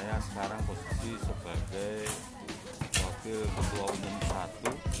saya sekarang posisi sebagai Wakil Ketua Umum 1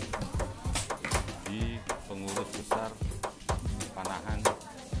 di pengurus besar panahan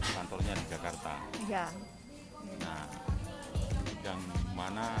kantornya di Jakarta. Nah, yang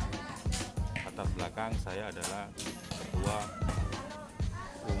mana latar belakang saya adalah Ketua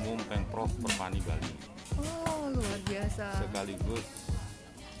Umum Pemprov Perpani Bali. Luar biasa. Sekaligus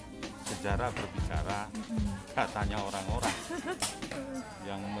sejarah berbicara, katanya orang-orang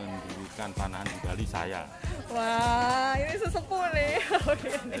yang mendirikan panahan di Bali saya. Wah, ini sesepuh nih.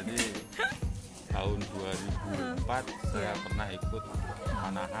 Jadi tahun 2004 saya pernah ikut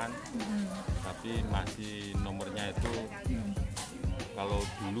panahan, tapi masih nomornya itu kalau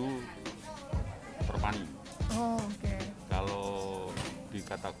dulu Perpani. Kalau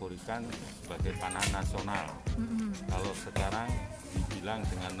dikategorikan sebagai panahan nasional. Kalau sekarang dibilang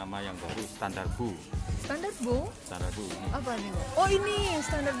dengan nama yang baru Standar Bu. Standar Bu? Standar Bu. Apa nih Bu? Oh ini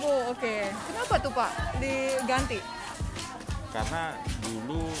Standar Bu, oke. Kenapa tuh Pak diganti? Karena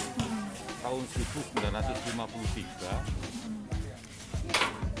dulu tahun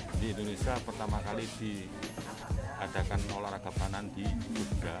 1953 di Indonesia pertama kali adakan olahraga panahan di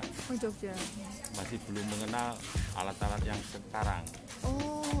Jogja. Oh, Jogja. Masih belum mengenal alat-alat yang sekarang.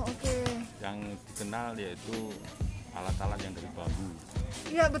 Oh, oke. Yang dikenal yaitu alat-alat yang dari bambu.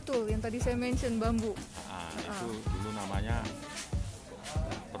 Iya betul, yang tadi saya mention bambu. Nah, itu dulu namanya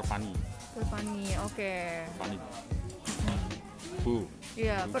perpani. Perpani, oke. Perpani bo.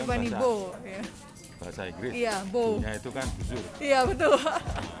 Iya, Itu kan perpani bahasa- bo. Ya. Bahasa Inggris. Iya, bo. Bo-nya itu kan busur. Iya betul,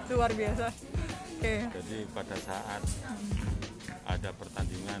 luar biasa. Oke. Jadi pada saat ada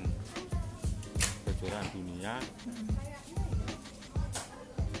pertandingan kejuaraan dunia,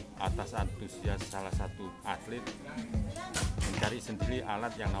 atas antusias salah satu atlet mencari sendiri alat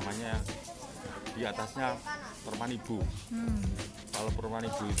yang namanya di atasnya perpani bo. Kalau perpani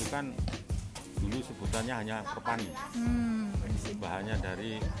bo itu kan dulu sebutannya hanya perpani, bahannya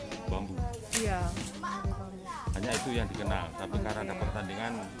dari bambu. Iya. Hanya itu yang dikenal. Tapi karena ada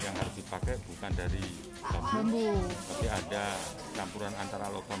pertandingan yang harus dipakai bukan dari bambu, Bambu. tapi ada campuran antara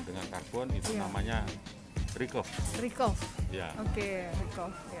logam dengan karbon, itu Iya. namanya recurve. Recurve. Ya, Oke,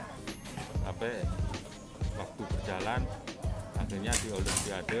 recurve. Ya. sampai waktu berjalan akhirnya di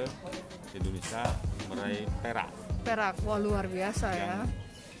Olimpiade Indonesia meraih perak. Perak, wah luar biasa ya. Yang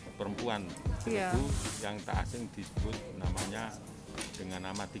perempuan Iya. itu yang tak asing disebut namanya dengan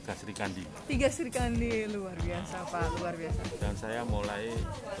nama Tiga Srikandi. Tiga Srikandi, luar biasa Pak, luar biasa. Dan saya mulai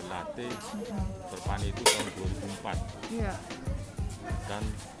berlatih perpani itu tahun 2004. Iya. Dan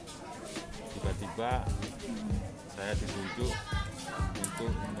tiba-tiba saya ditunjuk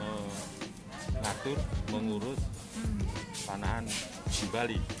untuk mengatur, mengurus panahan di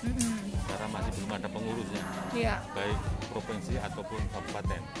Bali karena masih belum ada pengurusnya, Iya. baik provinsi ataupun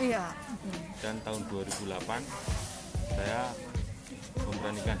kabupaten. Iya. Dan tahun 2008 saya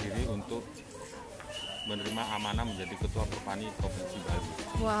memberanikan diri untuk menerima amanah menjadi ketua perpani provinsi Bali.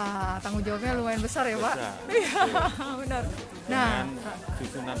 Wah, tanggung jawabnya lumayan besar ya Pak. Besar. Iya, benar. Nah, Dengan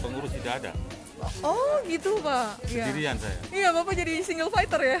susunan pengurus tidak ada, oh gitu Pak. Iya. sendirian saya. Iya, Bapak jadi single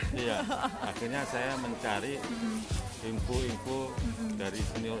fighter ya. Iya, akhirnya saya mencari info-info dari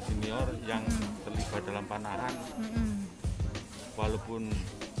senior-senior yang terlibat dalam panahan, walaupun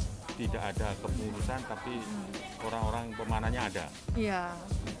tidak ada kepengurusan, tapi orang-orang pemanahnya ada. Iya,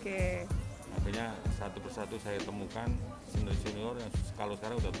 oke. Akhirnya satu persatu saya temukan senior-senior yang kalau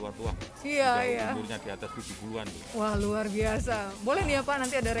sekarang udah tua-tua, Iya, udah iya. umurnya di atas 70-an tuh. Wah, luar biasa. Boleh nih ya Pak,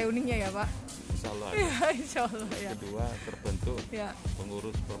 nanti ada reuninya ya Pak. Insya Allah ada. Iya, insya Allah ya. Kedua terbentuk Ya,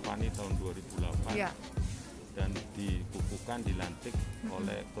 pengurus perpani tahun 2008 ya. dan dikukuhkan, dilantik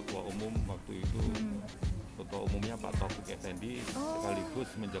oleh ketua umum waktu itu. Ketua umumnya Pak Taufik Effendi, sekaligus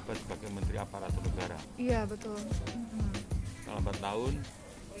menjabat sebagai Menteri Aparatur Negara. Iya, betul. Dalam 4 tahun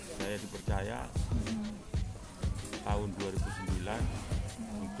saya dipercaya tahun 2009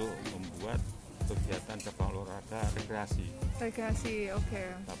 untuk membuat kegiatan cabang olahraga rekreasi, Rekreasi, oke.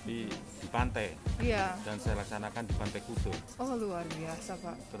 tapi di pantai, Iya. dan saya laksanakan di Pantai Kuto. Oh, luar biasa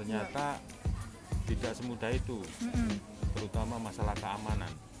Pak. Ternyata tidak semudah itu, terutama masalah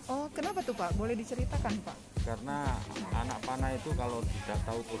keamanan. Oh, kenapa tuh Pak? Boleh diceritakan Pak? Karena anak panah itu kalau tidak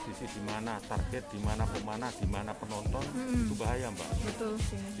tahu posisi di mana target, di mana pemanah, di mana penonton, itu bahaya Mbak. Betul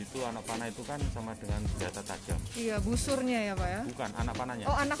sih. Itu anak panah itu kan sama dengan senjata tajam. Iya, busurnya ya Pak ya. Bukan anak panahnya.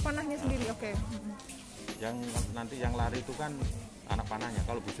 Oh, anak panahnya sendiri, oke. Yang nanti yang lari itu kan anak panahnya.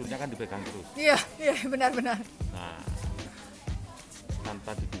 Kalau busurnya kan dipegang terus. Iya, iya benar-benar. Nah,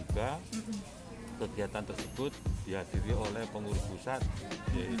 tanpa diduga kegiatan tersebut dihadiri oleh pengurus pusat,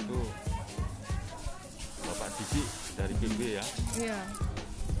 yaitu Bapak Didi dari PB ya, Iya,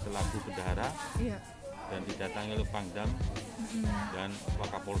 selaku bendahara, iya. dan didatangi oleh Pangdam dan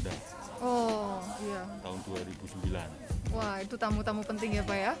Wakapolda Oh, iya. tahun 2009. Wah, itu tamu-tamu penting ya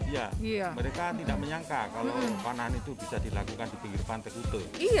Pak ya? Iya, Iya. mereka tidak menyangka kalau panahan itu bisa dilakukan di pinggir Pantai Kuto.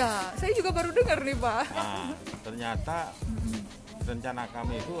 Iya, saya juga baru dengar nih Pak. Nah, ternyata rencana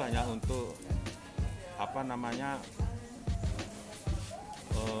kami itu hanya untuk apa namanya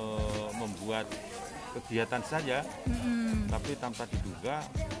membuat kegiatan saja, tapi tanpa diduga,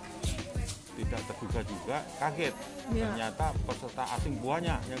 tidak terduga juga, kaget. Iya. Ternyata peserta asing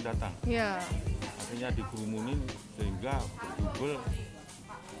banyak yang datang. Iya, Akhirnya dikerumunin sehingga berjubel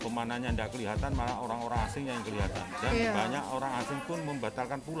pemanahnya tidak kelihatan, malah orang-orang asing yang kelihatan. Dan Iya. banyak orang asing pun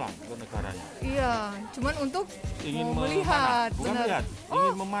membatalkan pulang ke negaranya. iya. Cuman untuk Ingin mau memanah. melihat, Bukan benar. melihat,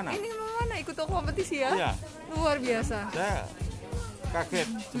 ingin memanah. Ini mana ikut kompetisi ya? Iya. Luar biasa. Saya kaget,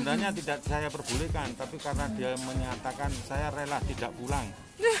 sebenarnya tidak saya perbolehkan, tapi karena dia menyatakan saya rela tidak pulang.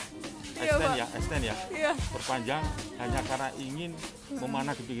 Iya, Pak. Extend ya, Iya, perpanjang hanya karena ingin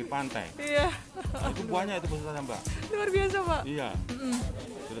memanah di pinggir pantai. iya. Nah, itu banyak itu pesertanya Mbak. Luar biasa Pak. Iya.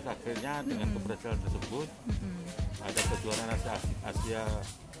 Terus akhirnya dengan keberhasilan tersebut ada kejuaraan Asia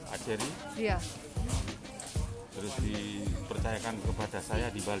Archery. Iya. Terus dipercayakan kepada saya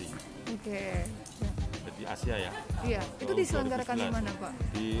di Bali. Oke. Jadi Asia ya. Iya. Itu diselenggarakan di mana, Pak?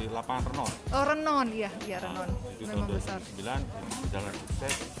 Di lapangan Renon. Oh, Renon. Iya, Renon. Itu Memang tahun besar. 2009 itu berjalan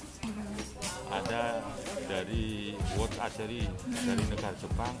sukses. Ada dari World Archery dari negara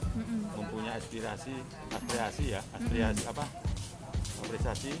Jepang mempunyai apresiasi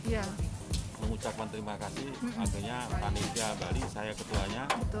Iya. mengucapkan terima kasih. Akhirnya panitia Bali, saya ketuanya,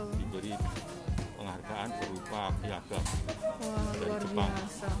 diberi penghargaan berupa piagam dari luar Jepang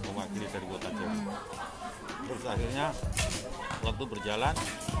biasa. mewakili dari World Archery. Terus akhirnya waktu berjalan,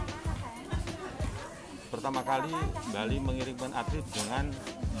 pertama kali Bali mengirimkan atlet dengan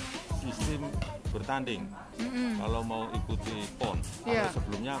sistem bertanding. Kalau mau ikuti PON, kalau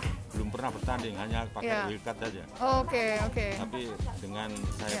sebelumnya belum pernah bertanding, hanya pakai wildcard saja. Oke. Tapi dengan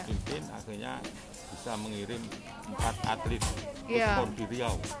saya pimpin, akhirnya bisa mengirim 4 atlet ke PON di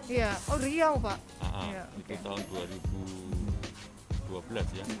Riau. Iya. Oh, Riau, Pak. Itu tahun 2012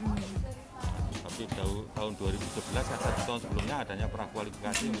 ya. Tapi tahun 2011 kan 1 tahun sebelumnya adanya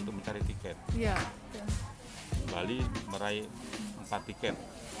prakualifikasi untuk mencari tiket. Iya. Bali meraih 4 tiket.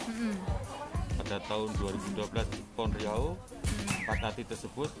 Pada tahun 2012 PON Riau, 4 atlet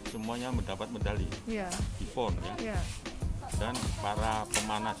tersebut semuanya mendapat medali di PON ya. Dan para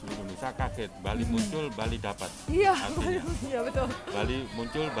pemanas seluruh Indonesia kaget, Bali muncul, Bali dapat. Iya, artinya, iya betul. Bali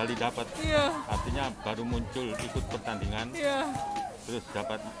muncul, Bali dapat. Iya. Artinya baru muncul ikut pertandingan, terus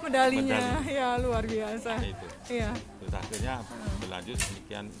dapat medalinya. Ya, luar biasa. Itu. Iya. Terus akhirnya berlanjut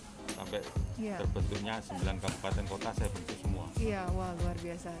demikian sampai terbentuknya 9 kabupaten kota, saya bentuk semua. Iya, wah luar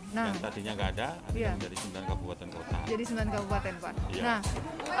biasa. Nah, yang tadinya nggak ada, akhirnya menjadi 9 kabupaten kota. Jadi 9 kabupaten, Pak. Iya. Nah,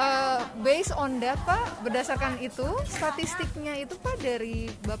 based on that, Pak, berdasarkan itu, statistiknya itu, Pak, dari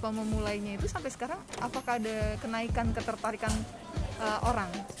Bapak memulainya itu sampai sekarang, apakah ada kenaikan ketertarikan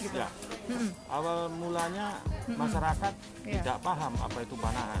orang gitu? Ya. Awal mulanya masyarakat tidak paham apa itu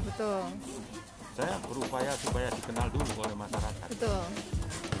panahan. Betul. Saya berupaya supaya dikenal dulu oleh masyarakat. Betul.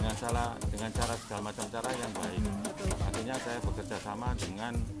 Dengan cara segala macam cara yang baik. Akhirnya saya bekerja sama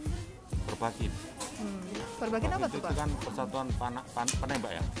dengan Perbakin. Perbakin apa tuh, Pak? Itu kan Persatuan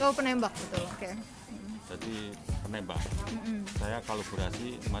Penembak ya. Oh, penembak, betul. Oke. Jadi penembak. Saya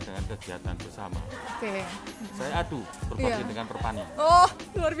kolaborasi dengan kegiatan bersama. Oke. Saya adu Perbakin dengan Perpani. Oh,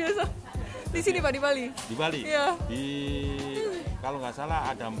 luar biasa. Di sini, Pak, di Bali. Di Bali. Iya. Kalau nggak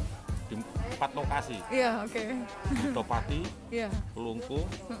salah ada di 4 lokasi. Iya, oke. Di Topati,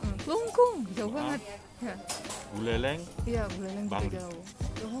 Pelungkung, jauh banget. Ya. Buleleng, Buleleng juga Bangli. jauh.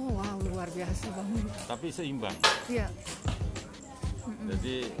 Oh, wow, luar biasa banget. Tapi seimbang. Iya.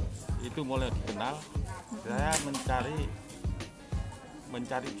 Jadi itu mulai dikenal. Saya mencari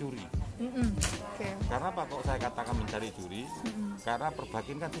curi. Okay. Karena apa kok saya katakan mencari curi? Karena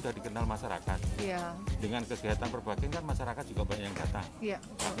Perbakin kan sudah dikenal masyarakat. Iya. Dengan kegiatan Perbakin kan masyarakat juga banyak yang datang. Iya.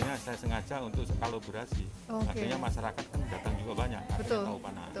 Akhirnya saya sengaja untuk kolaborasi. Akhirnya masyarakat kan datang juga banyak. Betul. Tahu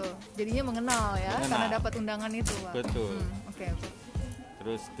panahan. Betul. Jadinya mengenal ya, karena dapat undangan itu, Pak. Betul. Oke.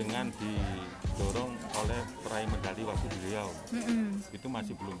 Terus dengan didorong oleh peraih medali waktu di Riau, itu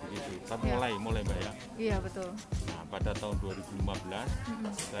masih belum begitu. Tapi mulai Mbak ya. Iya, betul. Nah, pada tahun 2015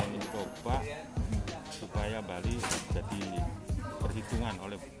 saya mencoba supaya Bali jadi perhitungan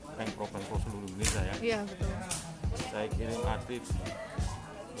oleh Pemprov seluruh Indonesia ya. Iya, betul. Saya kirim atlet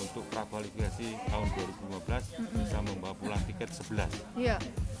untuk prakualifikasi tahun 2015 bisa membawa pulang tiket 11. Iya.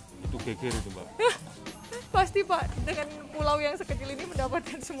 Itu geger itu, Mbak. Pasti, Pak, dengan pulau yang sekecil ini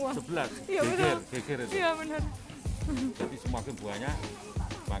mendapatkan semua. 11. Iya, geger itu. Iya, benar. Jadi semakin banyak,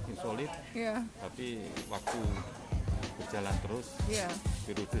 semakin solid. Iya. Tapi waktu berjalan terus,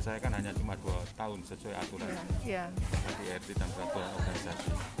 periode saya kan hanya cuma 2 tahun sesuai aturan di RT dan peraturan organisasi.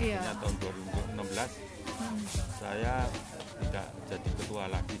 Akhirnya tahun 2016 saya tidak jadi ketua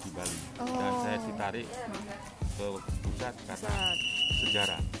lagi di Bali dan saya ditarik ke pusat karena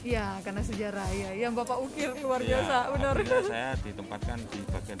sejarah. Iya, karena sejarah ya. Yang Bapak ukir luar biasa, benar. Akhirnya saya ditempatkan di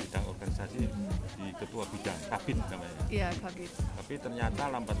bagian bidang organisasi di ketua bidang, kabit namanya. Iya, kabit. Tapi ternyata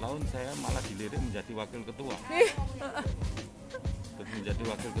lambat laun saya malah dilirik menjadi wakil ketua. Terus menjadi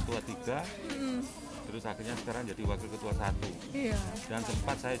wakil ketua 3. Terus akhirnya sekarang jadi wakil ketua 1. Iya. Dan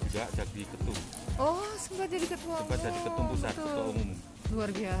sempat saya juga jadi ketum. Oh, sempat jadi ketua. Sempat jadi ketum pusat, ketua umum. Luar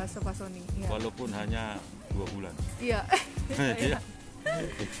biasa, Pak Sony. Ya. Walaupun hanya 2 bulan. Iya. Iya.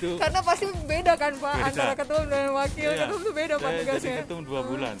 Itu. Karena pasti beda kan, Pak, antara ketum dan wakil. Iya. Ketum itu beda, Pak, tugasnya. Saya jadi ketum 2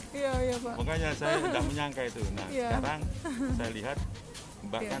 bulan. Iya, Pak. Makanya saya tidak menyangka itu. Nah, sekarang saya lihat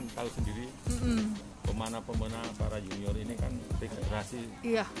Mbak kan tahu sendiri pemana para junior ini kan regenerasi.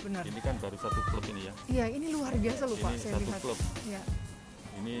 Iya, benar. Ini kan baru satu klub ini ya. Iya, ini luar biasa loh Pak, Ini saya satu lihat. klub. Iya.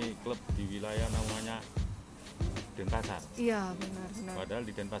 Ini klub di wilayah namanya Denpasar. Iya, benar. Padahal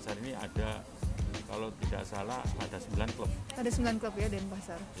di Denpasar ini ada, kalau tidak salah ada 9 klub. Ada 9 klub ya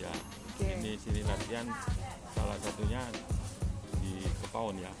Denpasar. Ya, Oke. ini sini latihan salah satunya di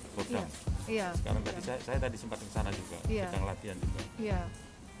Kepaun ya, Godang. Iya. Sekarang tadi saya tadi sempat ke sana juga, Iya. sedang latihan juga. Iya.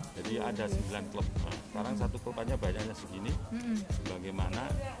 Jadi ada 9 klub. Nah, sekarang satu klub aja banyaknya segini. Bagaimana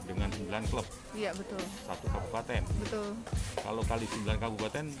dengan 9 klub? Iya, betul. Satu kabupaten. Betul. Kalau kali 9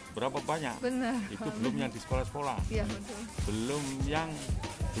 kabupaten berapa banyak? Benar. Itu belum yang di sekolah-sekolah. Iya, betul. Belum yang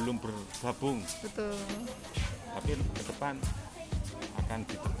belum bergabung. Betul. Tapi ke depan akan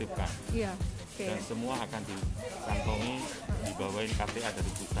ditertibkan. Iya. Oke. Dan semua akan dikantongi dibawain KTA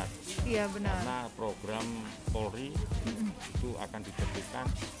dari pusat. Iya, benar. Karena program Polri itu akan ditertibkan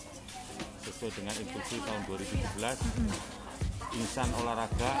sesuai dengan instruksi tahun 2017. Insan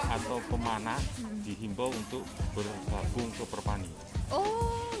olahraga atau pemanah dihimbau untuk bergabung ke Perpani.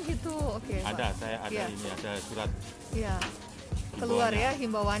 Oh, gitu. Oke, Pak. Ada, saya ada Iya. ini, ada surat Iya. Keluar himbauannya ya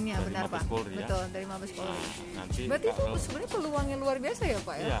himbauannya, dari benar Pak. Mabes Polri, ya. Betul, dari Mabes Polri. Nah, nanti Berarti itu kalau sebenarnya peluangnya luar biasa ya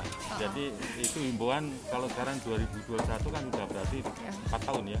Pak ya? iya, jadi itu himbauan kalau sekarang 2021 kan sudah berarti 4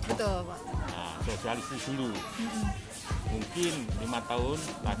 tahun ya. Betul Pak. Nah, sosialisasi dulu. Mungkin 5 tahun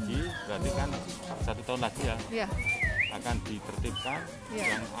lagi, berarti kan 1 tahun lagi ya Iya. akan ditertibkan. Iya.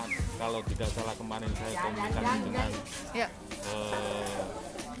 Yang kalau tidak salah kemarin saya komunikasi dengan Iya.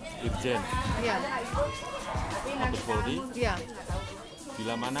 Irjen Iya. Mabes Polri, Iya.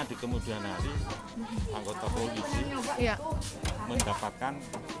 bila mana di kemudian hari anggota polisi Iya. mendapatkan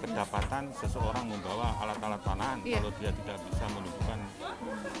kedapatan seseorang membawa alat-alat panahan, Iya. kalau dia tidak bisa menunjukkan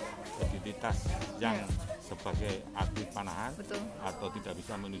identitas yang sebagai atlet panahan Betul. atau tidak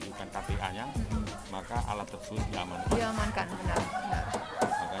bisa menunjukkan KTA-nya, maka alat tersebut diamankan. Diamankan, benar.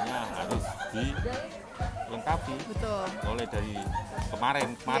 Makanya harus dilengkapi Betul. mulai dari kemarin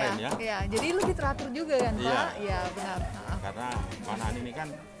Iya, ya. Iya, jadi lebih teratur juga kan Iya. Pak? Iya, benar. Karena panahan ini kan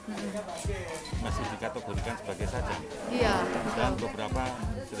masih dikategorikan sebagai sajam. Iya, Dan betul. beberapa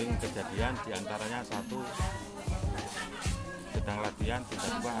sering kejadian, diantaranya satu sedang latihan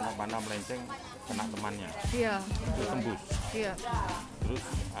tiba-tiba anak panah melenceng kena temannya, Iya. itu tembus. Iya. Terus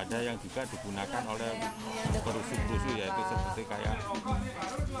ada yang juga digunakan oleh perusuh-perusuh, yaitu seperti kayak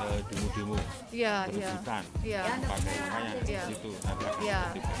demo-demo Iya, iya. berebutan Iya. pakai makanya di Iya. situ nanti akan Iya.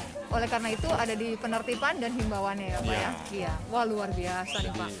 ditertibkan. Oleh karena itu ada di penertiban dan himbauannya ya Pak Iya. ya? Iya. Wah, luar biasa nih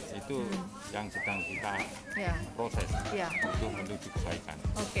Jadi Pak. itu yang sedang kita Iya. proses Iya. untuk menuju kebaikan.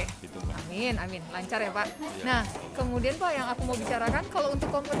 Oke. Gitu Mbak. Amin, amin. Lancar ya Pak. Iya. Nah, kemudian Pak yang aku mau bicarakan, kalau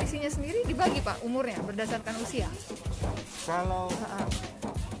untuk kompetisinya sendiri dibagi Pak umurnya berdasarkan usia. Kalau Ha-ha.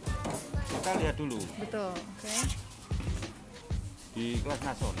 kita lihat dulu Betul. Oke. di kelas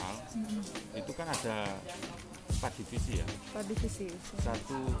nasional itu kan ada 4 divisi ya. Pak divisi.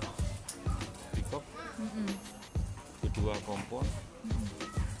 Satu pick-up, kedua kompon,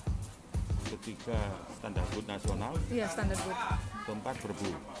 ketiga standar boot nasional, Iya, standar boot. keempat berbu.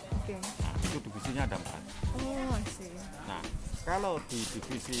 Oke. Nah, itu divisinya ada 4. Oh, I see. Nah, kalau di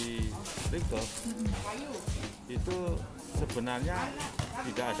divisi pick-up itu sebenarnya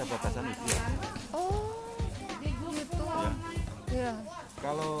tidak ada batasan usia. Oh, gitu. Ya. Iya.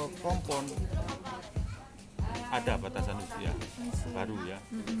 Kalau kompon ada batasan usia baru ya.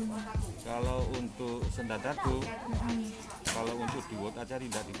 Kalau untuk standar boot, kalau untuk di world aja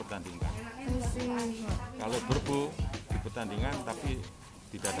tidak dipertandingkan. I see. Kalau berbu di pertandingan tapi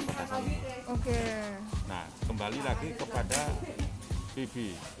tidak ada batasan umur. Oke. Nah, kembali lagi kepada PB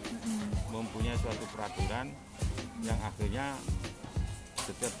mempunyai suatu peraturan yang akhirnya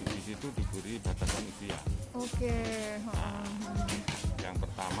setiap divisi itu diberi batasan usia. Oke. Nah, yang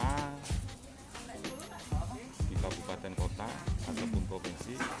pertama di kabupaten kota ataupun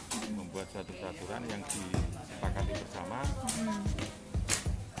provinsi membuat suatu peraturan yang disepakati bersama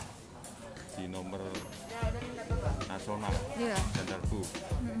di nomor nasional Iya. standar book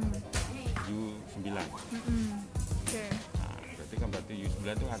U9. Oke. Nah, berarti U9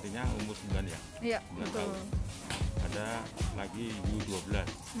 itu artinya umur 9 ya. Iya, 9 betul. tahun. Ada lagi U12,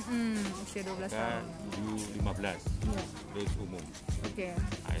 Usia 12 ada tahun. U15, Iya. terus umum. Oke.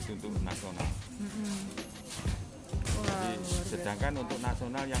 Nah, itu untuk nasional. Jadi sedangkan untuk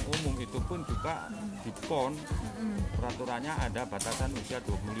nasional yang umum itu pun juga di PON peraturannya ada batasan usia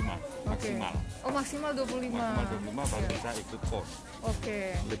 25 maksimal. Oh, maksimal 25. Maksimal 25 baru bisa ikut PON.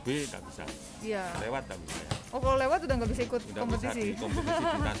 Lebih tidak bisa. Iya. Lewat tidak bisa. Oh, kalau lewat udah nggak bisa ikut Tidak kompetisi. bisa di kompetisi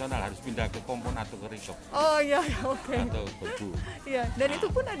di nasional, harus pindah ke Kompon atau ke Rikop Oh iya, oke. atau Bergu. Iya, dan itu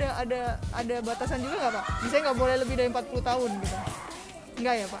pun ada batasan juga nggak Pak? Misalnya nggak boleh lebih dari 40 tahun gitu.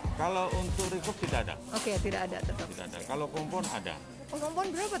 Enggak ya Pak? Kalau untuk Rikop tidak ada. Oke, tidak ada tetap. Tidak ada. Kalau Kompon ada. Oh, kompon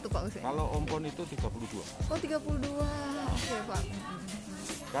berapa tuh Pak usia? Kalau Ompon itu 32. Oh, 32. Oke, Pak.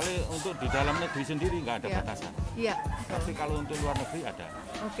 Kali untuk di dalam negeri sendiri nggak ada Iya. batasan. Iya. Tapi kalau untuk luar negeri ada.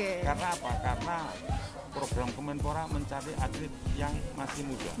 Oke. Karena apa? Karena program Kemenpora mencari atlet yang masih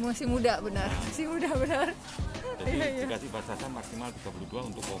muda. Masih muda benar. Masih muda benar. Jadi Iya, iya. dikasih batasan maksimal 32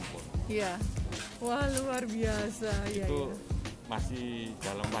 untuk Kompon. Iya. Wah, luar biasa. Iya, Itu iya. masih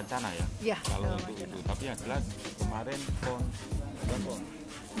dalam wacana ya. Iya, Kalau dalam untuk wacana. itu. Tapi yang jelas kemarin PON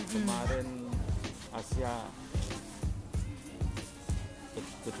kemarin Asia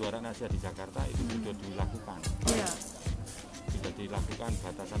kejuaraan Asia di Jakarta itu sudah dilakukan. Iya. Sudah dilakukan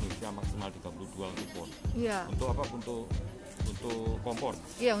batasan usia maksimal 32 untuk PON. Iya. Untuk apa? Untuk Kompon.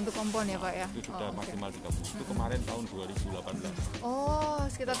 Iya, untuk kompon ya Pak ya. Itu sudah Oh, oke. maksimal 30. Itu kemarin tahun 2018. Oh,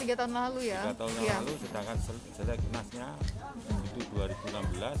 sekitar 3 tahun lalu ya. 3 tahun yang Iya. lalu, sedangkan seleknasnya itu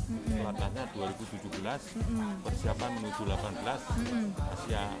 2016, pelatnahnya 2017, persiapan menuju 18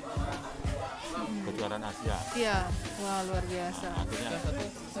 Asia, kejuaraan Asia. Iya. Wah, luar biasa. Akhirnya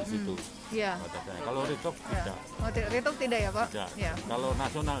di situ Iya. batasannya. Kalau Rikop Ya. tidak, Oh, retop tidak ya Pak? tidak. Iya. Kalau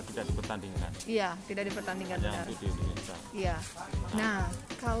nasional tidak dipertandingkan, Iya, tidak dipertandingkan hanya benar. untuk di Indonesia. Iya. Nah,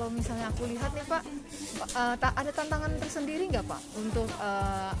 kalau misalnya aku lihat nih Pak, ada tantangan tersendiri nggak Pak untuk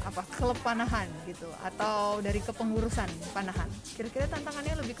klub panahan gitu atau dari kepengurusan panahan? Kira-kira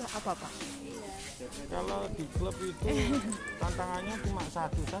tantangannya lebih ke apa Pak? Kalau di klub itu tantangannya cuma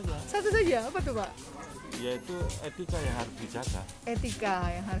satu saja, Satu saja, apa tuh Pak? yaitu etika yang harus dijaga. Etika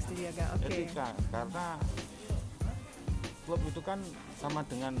yang harus dijaga. Oke. Etika, karena klub itu kan sama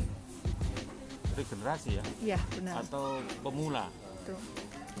dengan regenerasi ya, Iya benar. atau pemula. Tuh.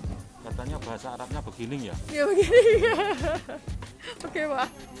 Katanya bahasa Arabnya beginning ya. Ya begini. Oke Pak.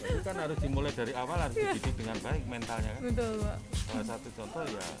 Itu kan harus dimulai dari awal, harus dididik dengan baik mentalnya kan. Betul Pak. Salah satu contoh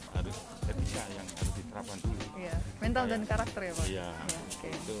ya harus etika yang harus diterapkan dulu. Iya. Mental dan karakter ya Pak. Iya, Iya, oke.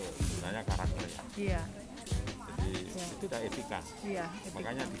 itu sebenarnya karakter ya. Iya. Jadi Iya. itu udah etika. Iya. Etika.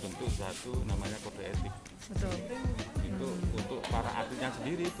 Makanya dibentuk satu namanya kode etik. Betul. Itu untuk para atletnya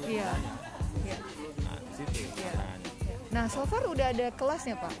sendiri itu Iya. sebenarnya. Iya. Nah, di situ Iya. tantangannya. Nah, so far udah ada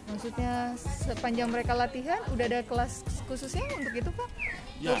kelasnya Pak. Maksudnya sepanjang mereka latihan udah ada kelas khususnya untuk itu Pak?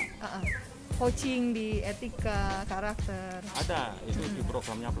 Ya. Coaching di etika, karakter, Ada, itu di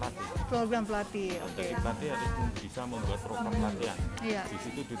programnya pelatih. program pelatih. Oke. Jadi pelatih harus bisa membuat program pelatihan. Iya. Di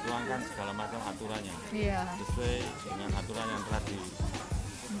situ dituangkan segala macam aturannya Iya. sesuai dengan aturan yang telah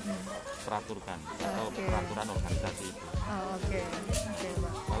diperaturkan atau Oke. peraturan organisasi itu. Oh, oke. Oke,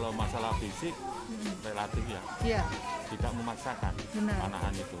 Pak. Kalau masalah fisik relatif ya, Iya. tidak memaksakan Benar.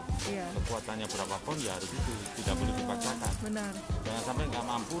 panahan itu. Iya. Kekuatannya berapa pon ya harus itu, tidak boleh dipaksakan. Benar. Jangan sampai nggak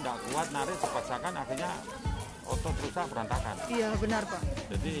mampu, nggak kuat, narik dipaksakan akhirnya otot rusak berantakan. Iya, benar Pak.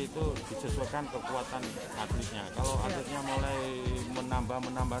 Jadi itu disesuaikan kekuatan atletnya. Kalau Iya. atletnya mulai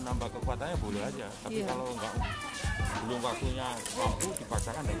menambah kekuatannya boleh aja. Tapi Iya. kalau nggak belum waktunya mampu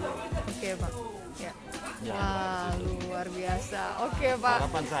dipaksakan tidak boleh. Oke, Pak. Ya. Ya, Wah, itu. luar biasa. Oke, Pak.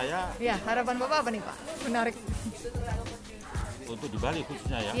 Harapan saya Ya, harapan Bapak apa nih, Pak? Menarik. untuk di Bali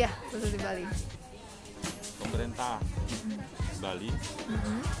khususnya ya, Iya, khusus di Bali. pemerintah Bali,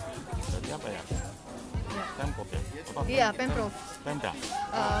 berarti apa ya? Ya. Pemprov ya? Apa, Iya, Pemprov. Pemda.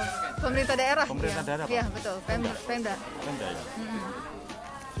 Pemerintah daerah. Pemerintah Iya. daerah, Pak? Iya, betul. Pemda. Pemda ya.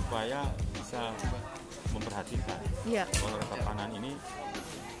 Supaya bisa memperhatikan Iya. olahraga panahan ini,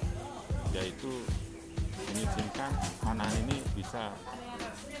 yaitu mengizinkan panahan ini bisa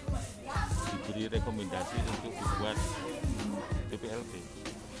diberi rekomendasi untuk dibuat PPLP.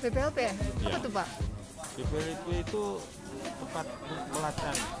 PPLP ya? Apa Iya. tuh, Pak? PPLP itu tempat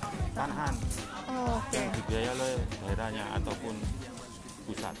pelatihan panahan Oh, oke. yang dibiayai oleh daerahnya ataupun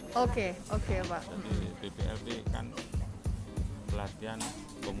pusat. Oke, Pak. Jadi PPLP kan pelatihan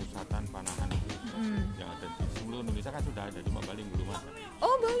pemusatan panahan itu yang ada di seluruh Indonesia kan sudah ada, cuma Bali belum ada.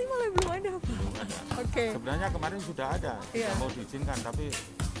 Oh, Bali malah belum ada, Pak. Belum ada. Oke. Sebenarnya kemarin sudah ada, Iya. sudah mau diizinkan, tapi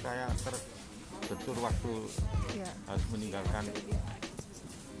kayak terbentur waktu Iya. harus meninggalkan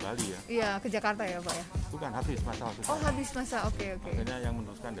Bali ya. Iya, ke Jakarta ya, Pak ya. Bukan habis masa waktu. Oh, habis masa. Oke. Akhirnya yang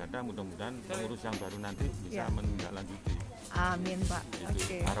meneruskan data, mudah-mudahan pengurus yang baru nanti bisa Iya. menindaklanjuti. Amin Pak.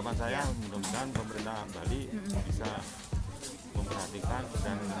 Itu harapan saya mudah-mudahan pemerintah Bali bisa memperhatikan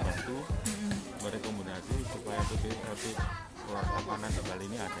dan membantu merekomendasi supaya titik lapangan di Bali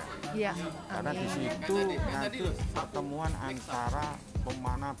ini ada. Iya. Karena di situ nanti pertemuan antara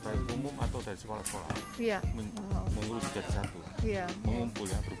pemanah baik umum atau dari sekolah-sekolah mengurus jadi satu, mengumpul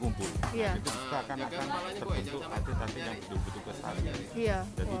ya, berkumpul. Nah, itu juga akan terbentuk atlet-atlet yang betul-betul kesatu.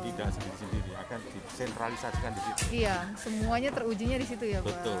 Jadi tidak sendiri-sendiri, akan disentralisasikan di situ. Iya, semuanya terujinya di situ ya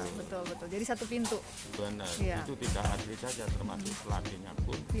Pak. Betul. Jadi satu pintu. Benar. Itu tidak atlet saja, termasuk pelatihnya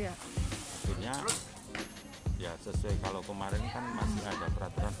pun. Akhirnya ya sesuai, kalau kemarin kan masih ada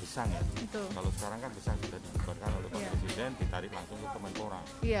peraturan besang ya. Kalau sekarang kan besang sudah dibubarkan oleh Pak Presiden, ditarik langsung ke Kemenpora.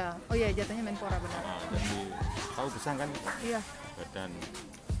 Jatuhnya Menpora benar. Jadi tahu besang kan? Badan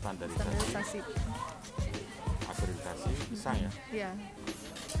standarisasi akreditasi besang ya.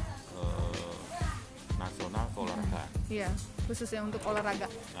 Nasional keolahragaan. Khususnya untuk olahraga.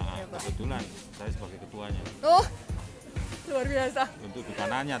 Nah, kebetulan saya sebagai ketuanya. Oh, luar biasa. Untuk di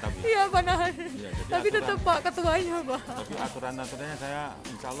panahannya tapi. Iya, panahan. Tapi aturan, tetap Pak ketuanya Pak. Tapi aturan-aturannya saya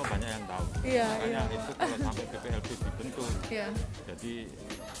insya Allah banyak yang tahu. Makanya itu kalau sampai PPLB dibentuk. Jadi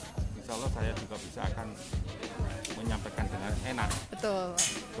insya Allah saya juga bisa akan menyampaikan dengan enak. Betul.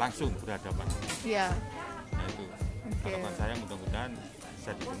 Langsung berhadapan. Nah itu. Harapan saya mudah-mudahan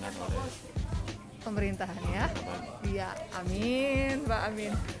bisa didengar oleh pemerintahan ya. Iya, amin Pak,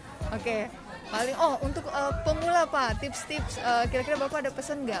 amin. Oke. Paling untuk pemula Pak, tips-tips kira-kira Bapak ada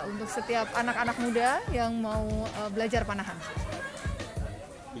pesan nggak untuk setiap anak-anak muda yang mau belajar panahan?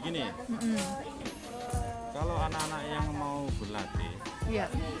 Begini, kalau anak-anak yang mau berlatih,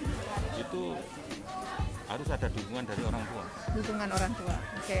 itu harus ada dukungan dari orang tua. Dukungan orang tua,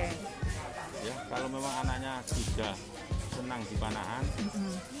 oke. Ya, kalau memang anaknya sudah senang di panahan,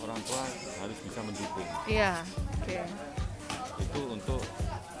 orang tua harus bisa mendukung. Itu untuk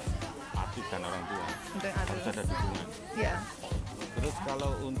atlet dan orang tua, harus ada dukungan. Terus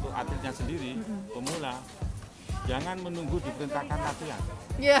kalau untuk atletnya sendiri, pemula, jangan menunggu diperintahkan latihan.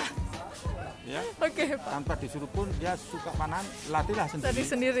 Tanpa disuruh pun dia suka panahan, latihlah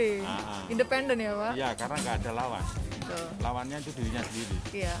sendiri. Independen ya Pak? Karena nggak ada lawan. Lawannya itu dirinya sendiri.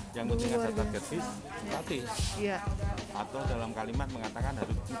 Yang penting ada target latih. Atau dalam kalimat mengatakan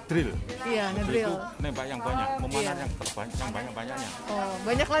harus drill. Ngedrill. Itu nembak yang banyak, memanah yang banyak-banyaknya. Oh,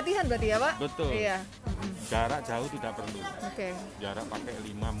 banyak latihan berarti ya Pak? Betul. Jarak jauh tidak perlu. Jarak pakai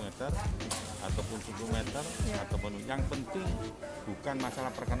 5 meter ataupun 10 meter ataupun yang penting bukan masalah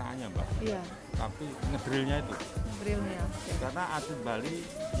perkenaannya Mbak. Tapi ngedrillnya itu. Karena atlet Bali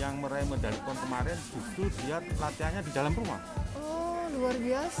yang meraih medali PON kemarin justru dia latihannya di dalam rumah. Luar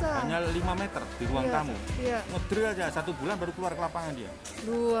biasa. Hanya 5 meter di ruang tamu. Ngedrill aja 1 bulan baru keluar ke lapangan dia.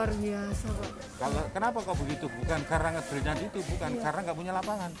 Luar biasa Pak. Kenapa kok begitu? Bukan karena ngedrillnya itu, bukan karena nggak punya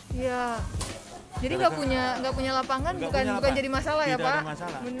lapangan. Jadi nggak punya lapangan bukan jadi masalah ya Pak? Tidak ada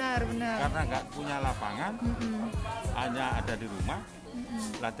masalah. Benar. Karena nggak punya lapangan, hanya ada di rumah,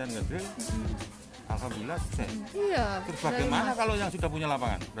 latihan ngedrill. Alhamdulillah sukses. Terus bagaimana kalau yang sudah punya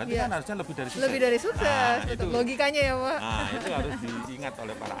lapangan? Berarti kan harusnya lebih dari sukses. Lebih dari sukses. Itu logikanya ya Pak. Nah itu harus diingat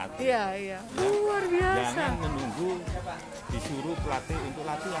oleh para atlet. Luar biasa. Jangan menunggu disuruh pelatih untuk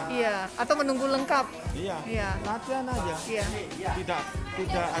latihan. Atau menunggu lengkap. Latihan aja.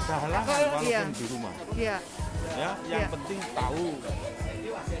 Tidak ada halangan walaupun di rumah. Yang penting tahu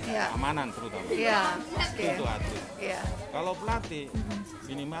keamanan terutama. Untuk atlet. Kalau pelatih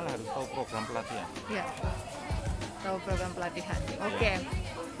minimal harus tahu program pelatihan. Tahu program pelatihan. Oke.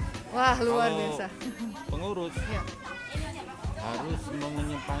 Wah, luar biasa. Pengurus harus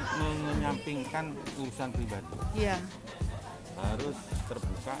menyampingkan urusan pribadi. Harus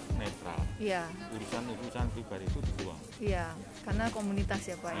terbuka, netral. Urusan pribadi itu dibuang. Karena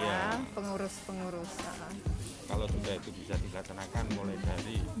komunitas ya Pak ya, pengurus. Kalau sudah itu bisa dilaksanakan mulai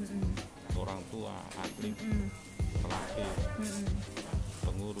dari orang tua, atlet, pelatih,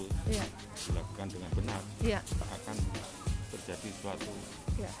 pengurus, dilakukan dengan benar, akan terjadi suatu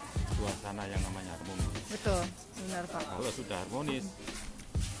suasana yang namanya harmonis. Betul, benar Pak. Kalau sudah harmonis,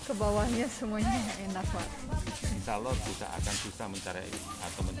 ke bawahnya semuanya enak Pak. Insya Allah akan bisa mencari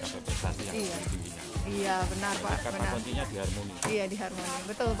atau mencapai prestasi yang lebih tingginya. Benar Pak. Karena kuncinya di harmoni. Di harmoni,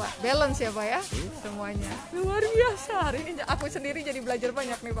 betul Pak. Balance ya Pak ya, semuanya. Luar biasa. Hari ini aku sendiri jadi belajar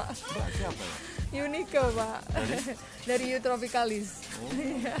banyak nih Pak. Mbak siapa ya? Unika Pak. Dari Eutropicalis.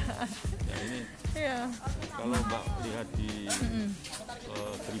 Ini. Kalau Mbak lihat di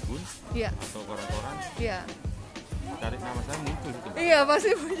tribun atau koran-koran, cari nama saya muncul itu.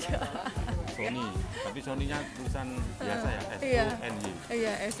 Pasti punya. Sony, tapi Sony-nya tulisan biasa ya, S-O-N-Y.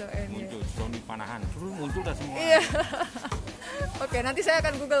 Iya, S-O-N-Y. Muncul Sony Panahan, muncul dah semua. Iya. Oke, nanti saya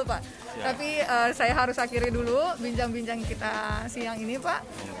akan Google Pak. Siap. Tapi saya harus akhiri dulu bincang-bincang kita siang ini Pak.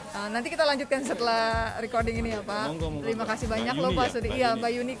 Nanti kita lanjutkan setelah recording ini ya Pak. Monggo. Terima kasih banyak Mbak loh Yuni Pak ya? Sudi. Mbak Iya, Yuni.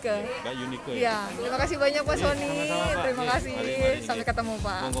 Mbak Yunike. Mbak Yunike. Iya, terima kasih banyak Pak Sony. Sama-sama, Pak. Terima kasih. Mari. Sampai ketemu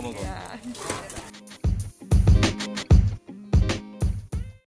Pak. Monggo. Ya.